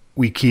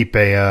we keep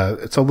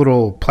it's a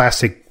little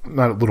plastic,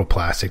 not a little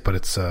plastic, but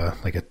it's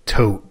like a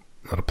tote,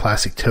 not a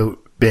plastic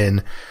tote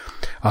bin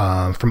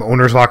from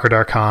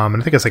ownerslocker.com.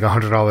 And I think it's like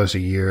 $100 a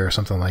year or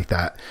something like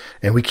that.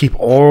 And we keep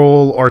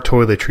all our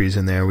toiletries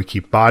in there. We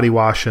keep body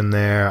wash in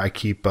there. I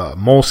keep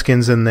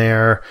moleskins in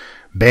there,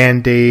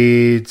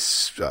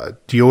 Band-Aids,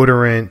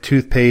 deodorant,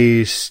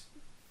 toothpaste,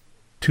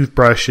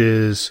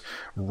 toothbrushes,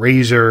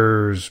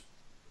 razors,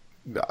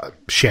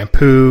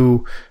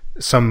 shampoo,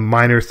 some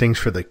minor things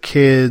for the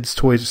kids,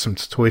 some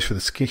toys for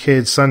the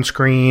kids,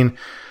 sunscreen,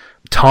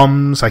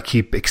 Tums. I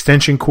keep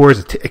extension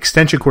cords.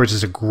 Extension cords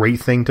is a great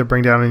thing to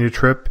bring down on your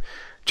trip.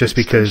 Just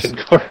because.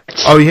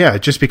 Oh yeah,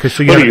 just because.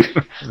 So you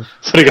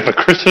have a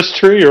Christmas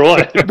tree or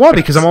what? Well,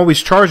 because I'm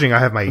always charging. I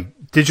have my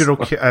I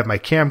have my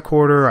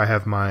camcorder. I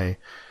have my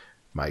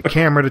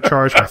camera to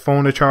charge, my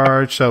phone to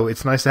charge. So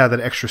it's nice to have that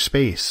extra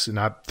space and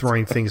not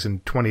throwing things in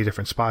 20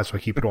 different spots. So I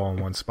keep it all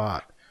in one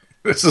spot.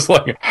 This is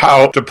like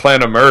how to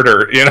plan a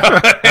murder,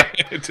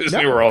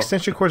 Disney World.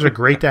 Extension cords are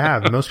great to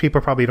have. Most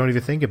people probably don't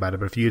even think about it,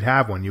 but if you'd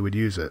have one, you would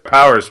use it.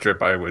 Power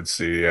strip, I would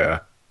see, yeah.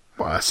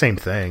 Well, same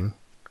thing.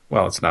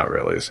 Well, it's not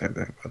really the same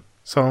thing. But.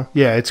 So,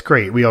 yeah, it's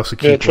great. We also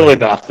keep... it's really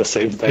not the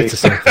same thing. It's the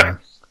same thing.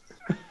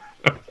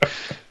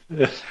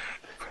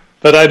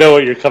 But I know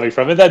what you're coming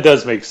from, and that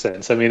does make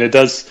sense. I mean, it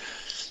does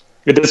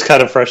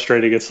kind of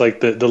frustrating. It's like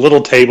the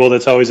little table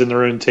that's always in the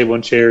room, table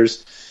and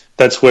chairs.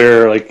 That's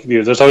where,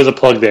 there's always a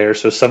plug there,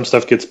 so some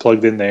stuff gets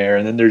plugged in there,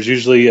 and then there's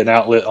usually an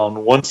outlet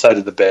on one side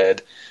of the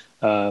bed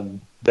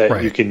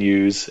that you can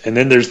use, and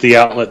then there's the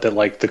outlet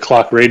that, the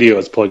clock radio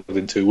is plugged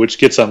into, which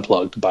gets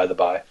unplugged, by the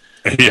by.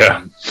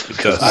 Yeah, it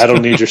does. I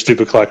don't need your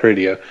stupid clock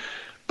radio,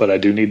 but I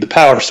do need the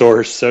power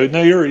source. So,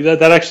 no,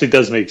 that actually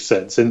does make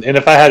sense. And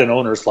if I had an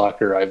owner's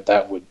locker,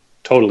 that would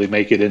totally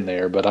make it in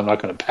there, but I'm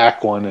not going to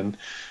pack one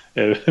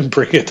and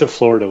bring it to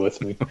Florida with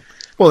me.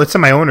 Well, it's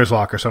in my owner's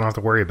locker, so I don't have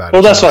to worry about it.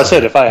 Well, that's what I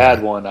said. If I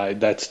had one,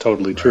 that's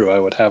totally true. I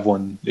would have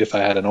one if I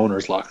had an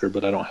owner's locker,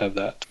 but I don't have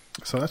that.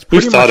 So that's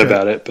pretty We've thought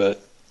about it,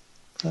 but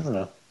I don't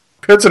know.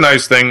 It's a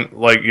nice thing,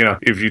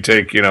 if you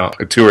take,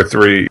 2 or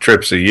 3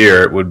 trips a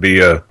year, it would be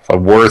a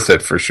worth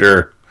it for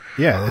sure.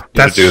 Yeah,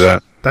 do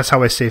that. That's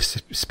how I save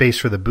space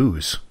for the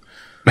booze.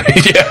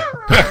 Yeah.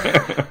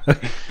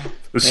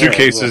 The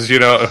suitcases, you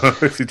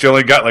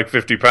only got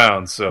 50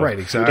 pounds. So. Right,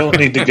 exactly. We don't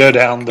need to go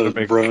down the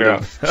road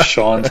of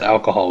Sean's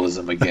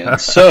alcoholism again.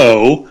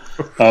 So,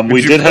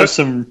 we did have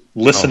some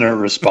listener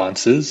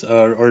responses,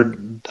 or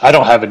I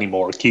don't have any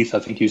more. Keith, I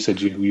think you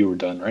said you were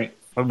done, right?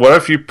 What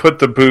if you put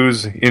the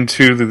booze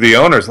into the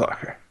owner's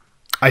locker?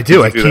 I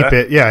do. I keep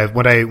it. Yeah,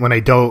 when I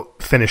don't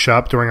finish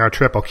up during our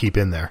trip, I'll keep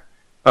in there.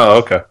 Oh,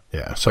 okay.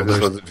 Yeah. So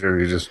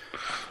you just.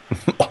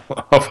 If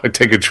I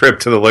take a trip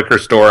to the liquor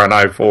store on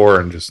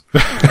I-4 and just...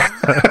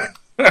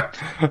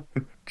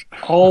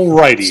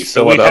 Alrighty,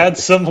 so we had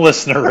some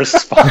listener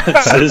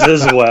responses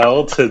as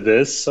well to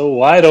this, so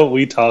why don't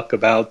we talk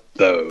about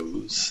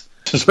those?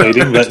 Just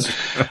waiting.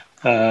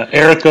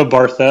 Erica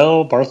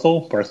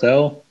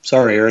Barthel,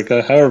 sorry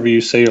Erica, however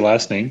you say your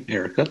last name,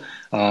 Erica.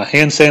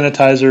 Hand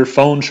sanitizer,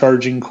 phone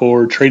charging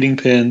cord, trading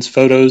pins,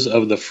 photos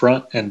of the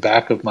front and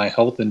back of my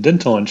health and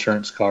dental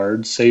insurance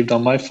cards saved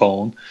on my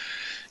phone,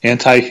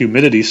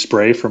 anti-humidity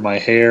spray for my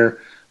hair,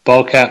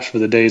 ball caps for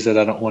the days that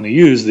I don't want to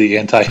use the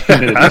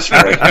anti-humidity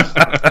spray.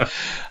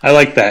 I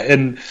like that,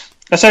 and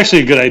that's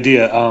actually a good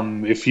idea.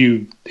 If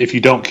you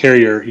don't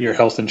carry your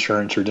health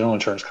insurance or dental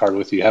insurance card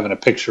with you, having a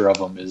picture of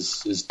them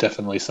is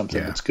definitely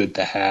something that's good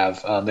to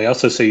have. They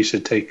also say you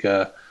should take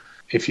I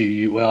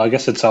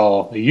guess it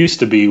used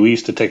to be we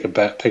used to take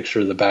a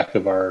picture of the back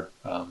of our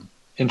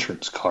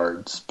insurance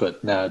cards,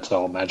 but now it's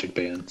all Magic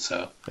Band,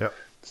 so. Yep.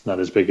 It's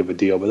not as big of a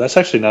deal, but that's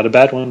actually not a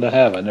bad one to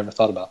have. I never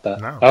thought about that.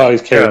 No. I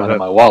always carry one in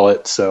my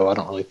wallet, so I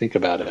don't really think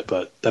about it,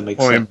 but that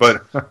makes sense.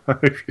 But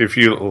if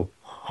you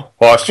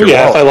lost your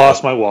wallet. If I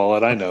lost my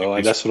wallet, I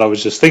know. That's what I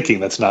was just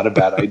thinking. That's not a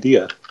bad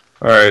idea.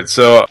 All right,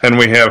 and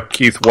we have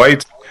Keith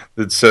White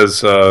that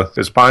says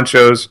his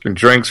ponchos and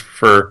drinks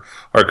for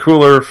our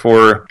cooler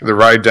for the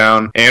ride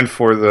down and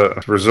for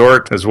the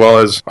resort, as well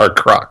as our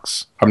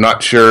Crocs. I'm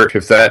not sure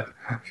if that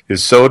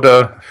is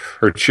soda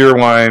or cheer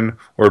wine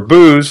or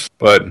booze,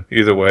 but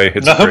either way,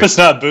 I hope it's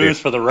not booze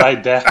for the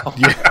ride down.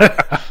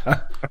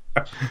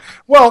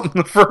 Well,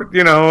 for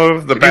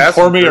the passengers,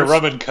 pour me a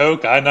rum and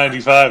coke.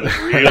 I-95 is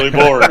really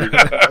boring.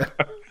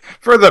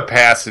 For the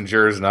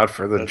passengers, not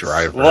for the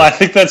driver. Well, I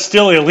think that's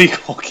still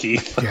illegal,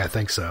 Keith. Yeah, I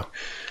think so.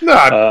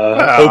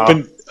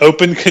 No.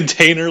 Open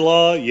container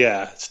law.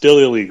 Yeah, still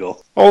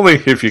illegal.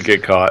 Only if you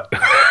get caught.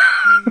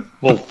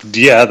 Well,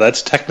 yeah,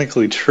 that's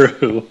technically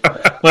true.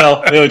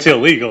 Well, it's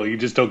illegal. You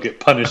just don't get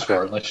punished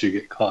for it unless you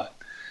get caught.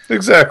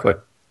 Exactly.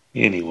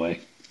 Anyway.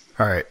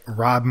 All right.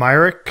 Rob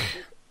Myrick.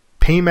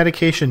 Pain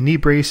medication, knee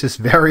braces,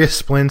 various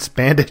splints,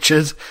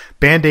 bandages,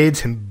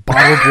 Band-Aids, and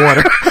bottled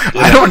water.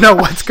 I don't know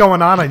what's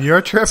going on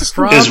your trip,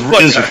 Rob. Is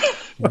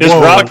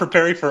Rob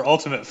preparing for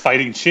Ultimate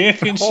Fighting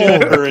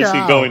Championship, or is he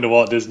going to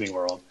Walt Disney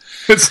World?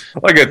 It's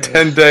like a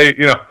 10-day,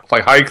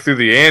 hike through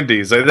the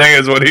Andes, I think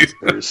is what he's...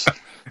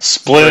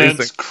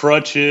 Splints,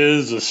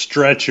 crutches, a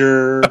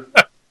stretcher.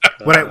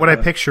 What I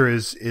picture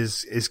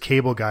is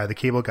Cable Guy, the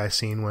Cable Guy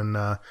scene when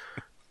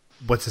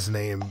what's his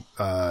name,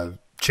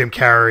 Jim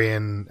Carrey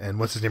and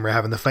what's his name are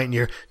having the fight in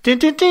here. They're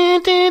having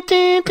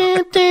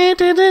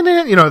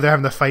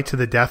the fight to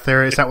the death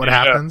there. Is that what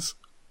happens?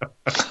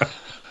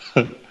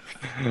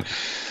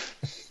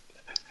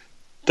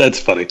 That's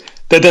funny.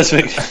 That does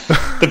make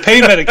the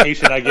pain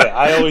medication I get.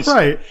 I always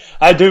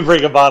I do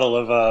bring a bottle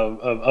of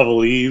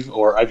Aleve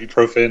or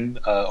ibuprofen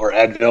or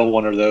Advil,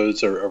 one of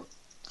those, or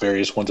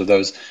various ones of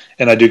those,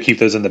 and I do keep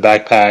those in the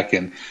backpack.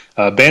 And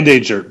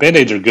Band-Aids are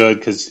good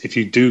because if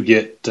you do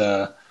get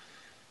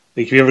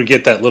if you ever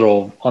get that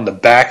little on the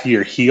back of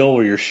your heel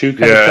where your shoe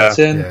kind of cuts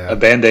in, a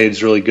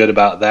Band-Aid's really good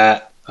about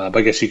that. But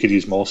I guess you could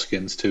use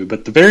moleskins too.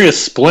 But the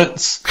various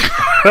splints,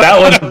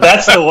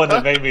 that's the one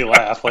that made me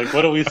laugh. Like,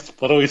 what are we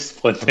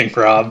splinting,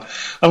 Rob?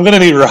 I'm going to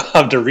need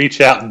Rob to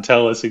reach out and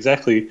tell us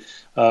exactly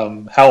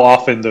how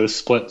often those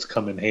splints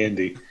come in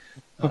handy.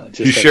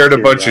 He shared a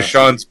bunch of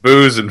Sean's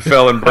booze and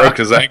fell and broke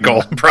his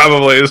ankle.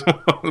 Probably is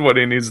what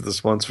he needs the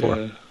splints for.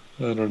 Yeah,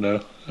 I don't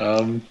know.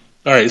 All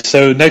right,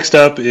 so next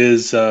up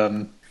is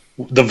the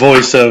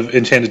voice of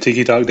Enchanted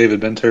Tiki Talk,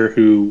 David Benter,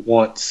 who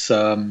wants,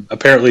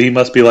 apparently he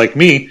must be like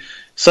me,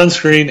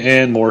 sunscreen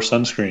and more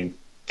sunscreen.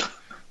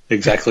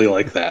 Exactly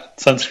like that.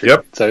 Sunscreen.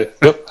 Yep. So,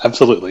 yep,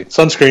 absolutely.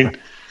 Sunscreen.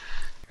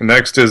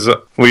 Next is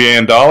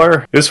Leanne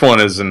Dollar. This one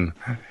is an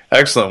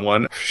excellent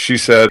one. She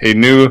said a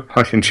new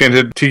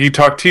Enchanted Tiki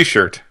Talk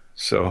t-shirt.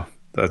 So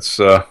that's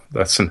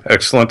an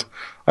excellent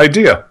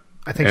idea.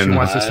 I think she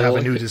wants us to have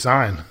a new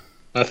design.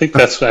 I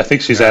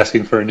think she's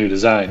asking for a new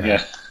design.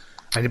 Yeah.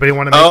 Anybody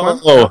want to make one?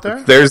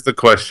 Oh, there's the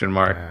question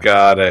mark. Yeah.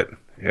 Got it.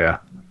 Yeah.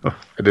 I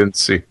didn't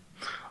see.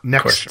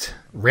 Next,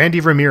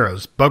 Randy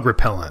Ramiro's bug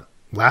repellent.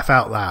 Laugh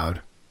out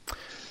loud.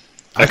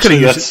 I could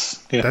have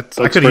used it. I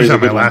could have used it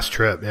on my last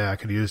trip. Yeah, I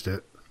could have used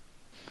it.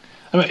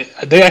 I mean,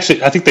 I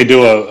think they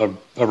do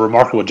a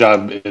remarkable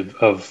job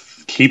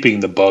of keeping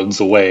the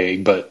bugs away,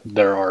 but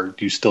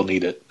you still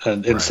need it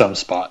in some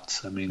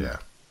spots. I mean,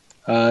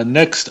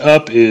 next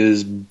up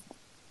is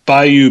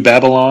Bayou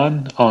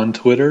Babylon on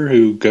Twitter,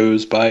 who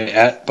goes by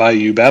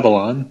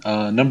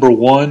 @BayouBabylon. Number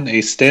 1, a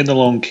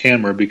standalone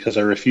camera because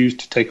I refuse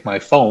to take my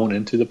phone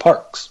into the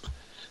parks.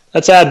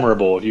 That's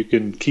admirable. If you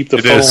can keep the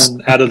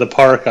phone out of the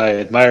park, I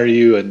admire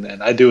you,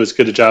 and I do as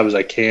good a job as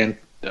I can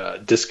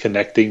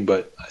disconnecting,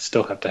 but I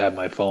still have to have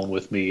my phone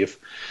with me.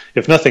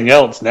 If nothing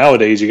else,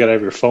 nowadays you got to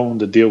have your phone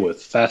to deal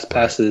with fast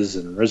passes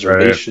and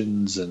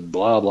reservations and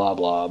blah blah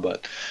blah.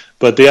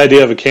 But the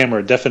idea of a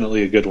camera,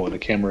 definitely a good one. A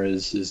camera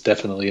is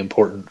definitely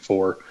important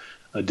for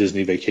a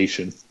Disney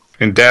vacation.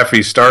 And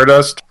Daffy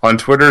Stardust on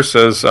Twitter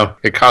says a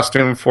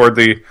costume for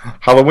the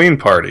Halloween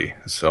party.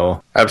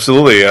 So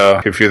absolutely,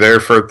 if you're there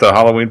for the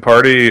Halloween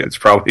party, it's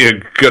probably a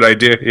good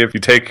idea if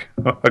you take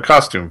a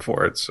costume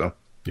for it. So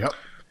yep.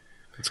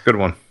 It's a good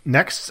one.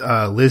 Next,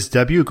 Liz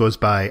W. goes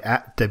by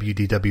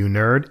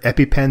 @WDWNerd.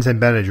 EpiPens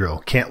and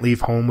Benadryl. Can't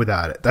leave home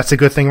without it. That's a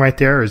good thing right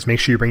there, is make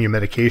sure you bring your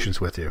medications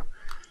with you.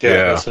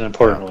 Yeah. That's an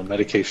important one.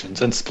 Medications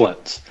and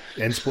splints.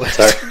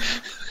 Sorry.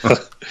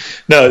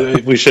 No,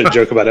 we should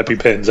joke about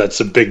EpiPens.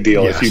 That's a big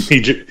deal. Yes. If you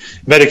need your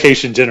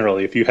medication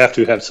generally, if you have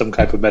to have some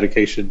type of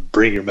medication,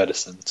 bring your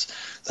medicines.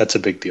 That's a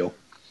big deal.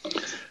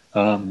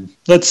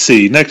 Let's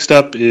see. Next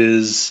up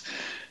is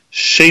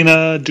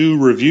Shayna Do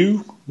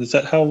Review. Is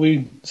that how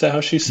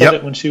she said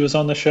it when she was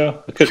on the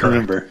show? I couldn't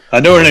remember. I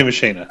know her name is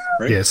Shayna,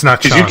 right? Yeah, it's not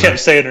Shauna. Because you kept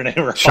saying her name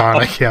wrong.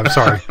 Shauna, yeah, I'm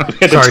sorry. We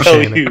had to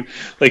tell you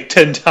like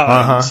 10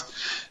 times.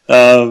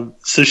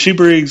 So she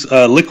brings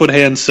liquid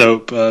hand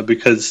soap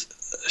because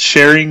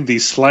sharing the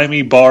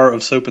slimy bar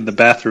of soap in the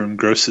bathroom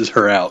grosses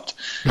her out.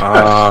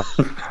 A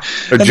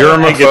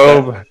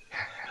germaphobe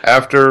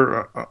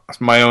after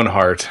my own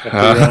heart.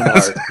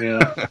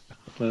 Yeah.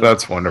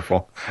 That's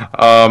wonderful.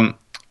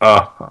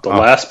 The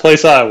last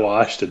place I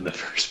watched and the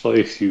first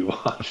place you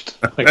watched.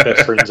 Like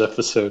that Friends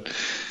episode.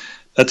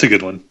 That's a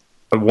good one.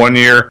 1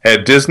 year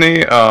at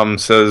Disney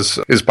says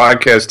his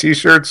podcast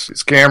t-shirts,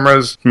 his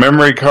cameras,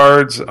 memory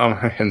cards,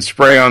 and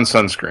spray-on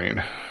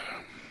sunscreen.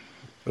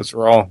 Those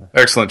are all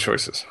excellent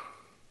choices.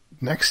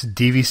 Next,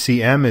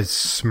 DVCM is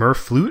Smurf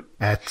Flute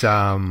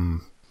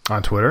on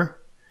Twitter.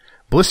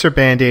 Blister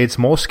Band-Aids,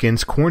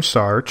 moleskins,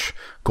 cornstarch,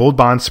 Gold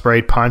Bond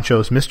sprayed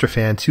ponchos, Mr.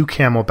 Fan, 2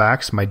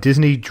 camelbacks, my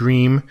Disney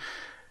Dream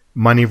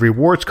Money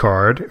rewards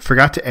card.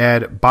 Forgot to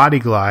add Body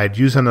Glide.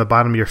 Use on the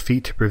bottom of your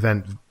feet to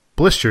prevent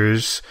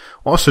blisters.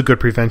 Also good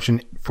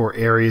prevention for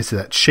areas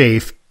that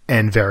chafe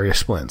and various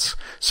splints.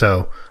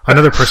 So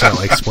another person that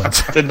likes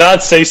splints. Did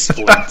not say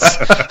splints.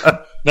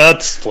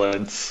 Not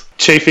splints.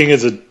 Chafing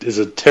is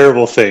a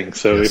terrible thing.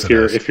 So yes,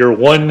 if you're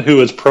one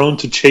who is prone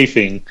to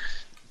chafing,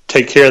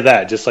 take care of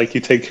that, just like you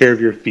take care of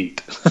your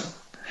feet.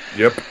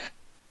 Yep.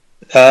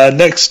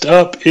 Next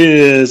up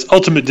is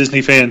Ultimate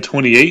Disney Fan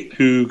 28,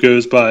 who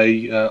goes by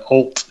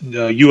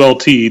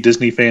ULT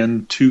Disney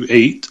Fan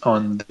 28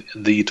 on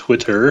the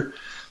Twitter,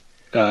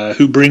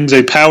 who brings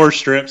a power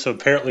strip. So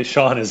apparently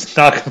Sean is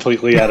not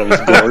completely out of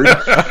his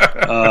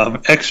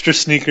gourd. Extra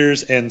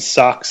sneakers and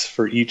socks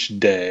for each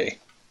day.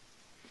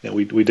 And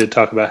we did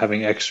talk about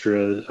having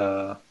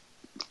extra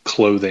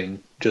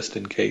clothing just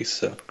in case.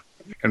 So.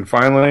 And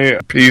finally,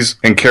 Peas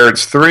and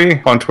Carrots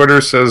 3 on Twitter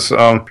says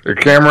your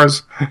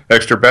cameras,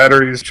 extra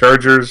batteries,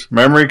 chargers,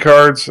 memory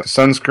cards,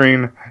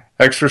 sunscreen,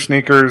 extra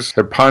sneakers,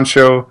 a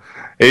poncho,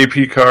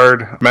 AP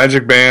card,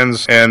 magic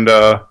bands, and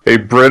a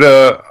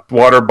Brita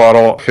water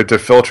bottle to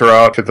filter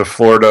out the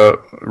Florida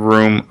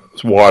room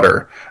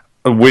water.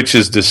 which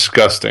is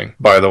disgusting,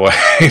 by the way.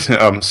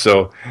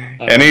 So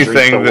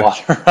anything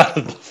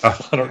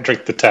I don't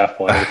drink the tap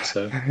water.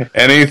 So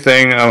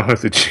anything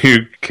that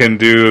you can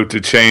do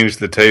to change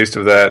the taste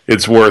of that,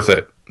 it's worth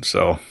it.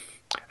 So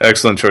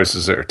excellent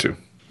choices there too.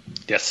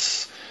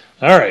 Yes.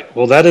 All right.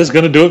 Well, that is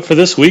going to do it for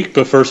this week.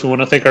 But first, we want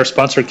to thank our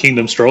sponsor,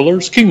 Kingdom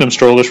Strollers. Kingdom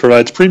Strollers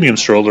provides premium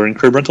stroller and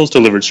crib rentals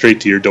delivered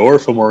straight to your door.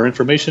 For more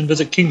information,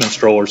 visit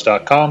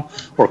kingdomstrollers.com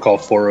or call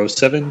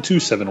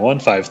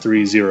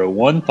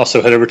 407-271-5301.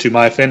 Also, head over to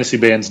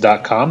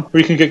myfantasybands.com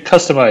where you can get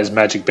customized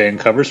Magic Band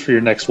covers for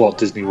your next Walt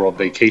Disney World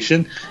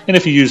vacation. And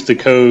if you use the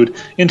code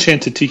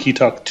Enchanted Tiki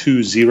Talk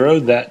 20,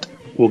 that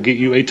will get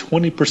you a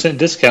 20%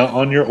 discount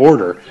on your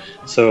order.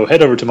 So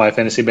head over to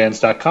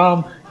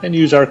myfantasybands.com and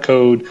use our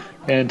code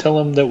and tell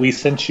them that we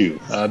sent you.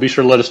 Be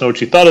sure to let us know what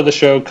you thought of the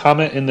show.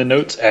 Comment in the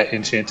notes at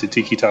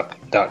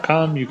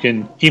enchantedtikitalk.com. You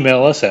can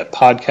email us at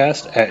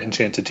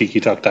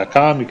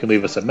podcast@enchantedtikitalk.com. You can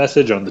leave us a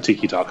message on the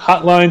Tiki Talk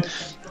hotline,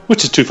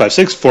 which is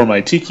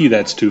 256-4MY-TIKI.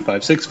 That's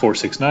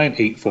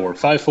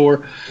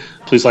 256-469-8454.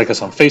 Please like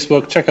us on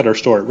Facebook. Check out our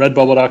store at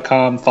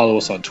redbubble.com. Follow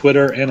us on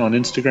Twitter and on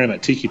Instagram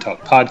at Tiki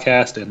Talk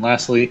Podcast. And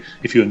lastly,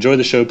 if you enjoy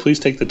the show, please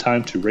take the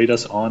time to rate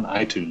us on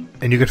iTunes.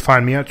 And you can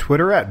find me on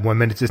Twitter at 1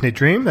 Minute Disney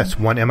Dream. That's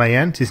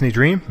 1MIN Disney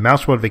Dream,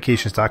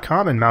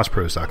 MouseWorldVacations.com, and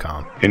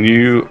MousePros.com. And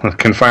you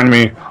can find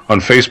me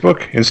on Facebook,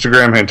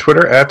 Instagram, and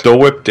Twitter at Dole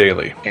Whip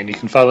Daily. And you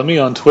can follow me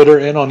on Twitter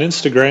and on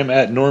Instagram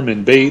at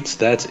Norman Bates.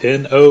 That's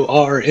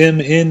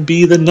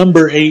NORMNB, the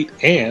number 8,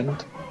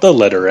 and the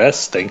letter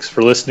S. Thanks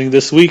for listening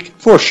this week.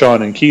 For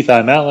Sean and Keith,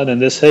 I'm Alan,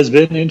 and this has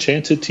been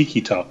Enchanted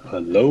Tiki Talk.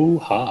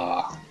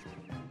 Aloha.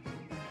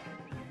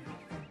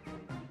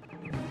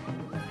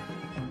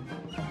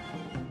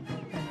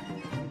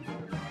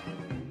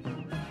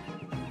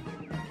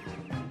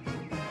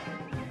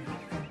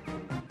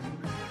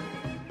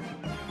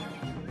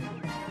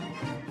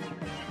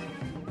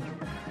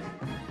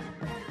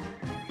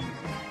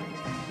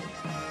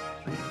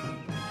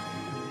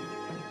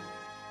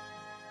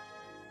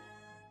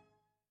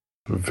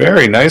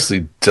 Very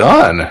nicely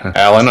done,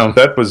 Alan.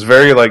 That was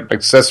very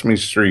like Sesame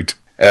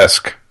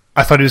Street-esque.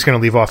 I thought he was going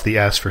to leave off the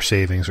S for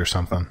savings or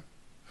something.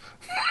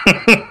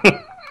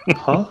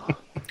 Huh?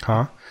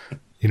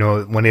 You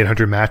know,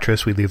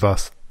 1-800-Mattress, we leave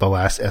off the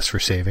last S for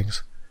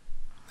savings.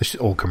 This is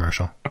an old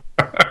commercial.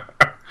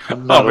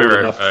 I'm not old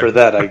enough for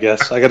that, I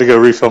guess. I got to go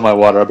refill my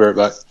water. I'll be right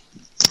back.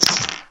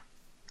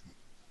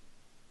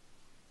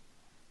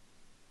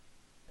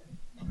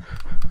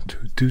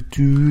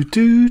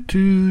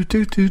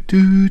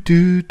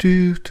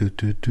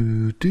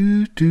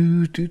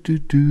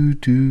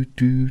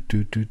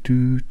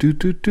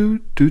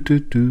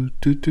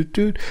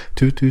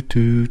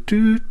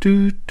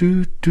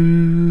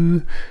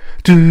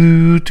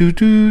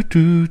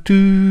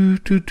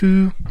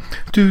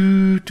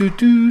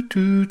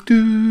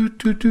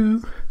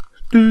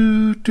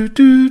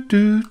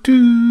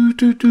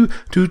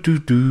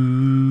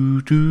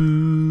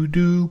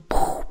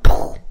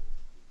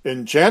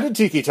 Enchanted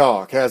Tiki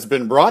Talk has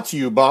been brought to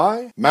you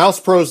by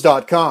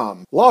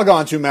MousePros.com. Log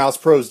on to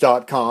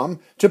MousePros.com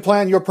to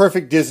plan your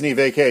perfect Disney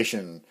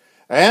vacation.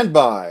 And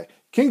by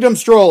Kingdom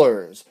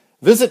Strollers.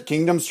 Visit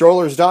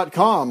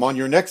KingdomStrollers.com on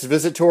your next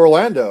visit to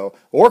Orlando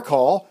or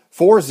call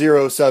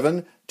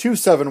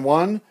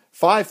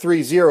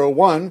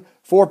 407-271-5301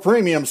 for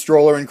premium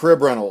stroller and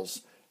crib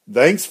rentals.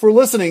 Thanks for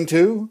listening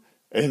to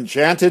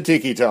Enchanted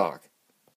Tiki Talk.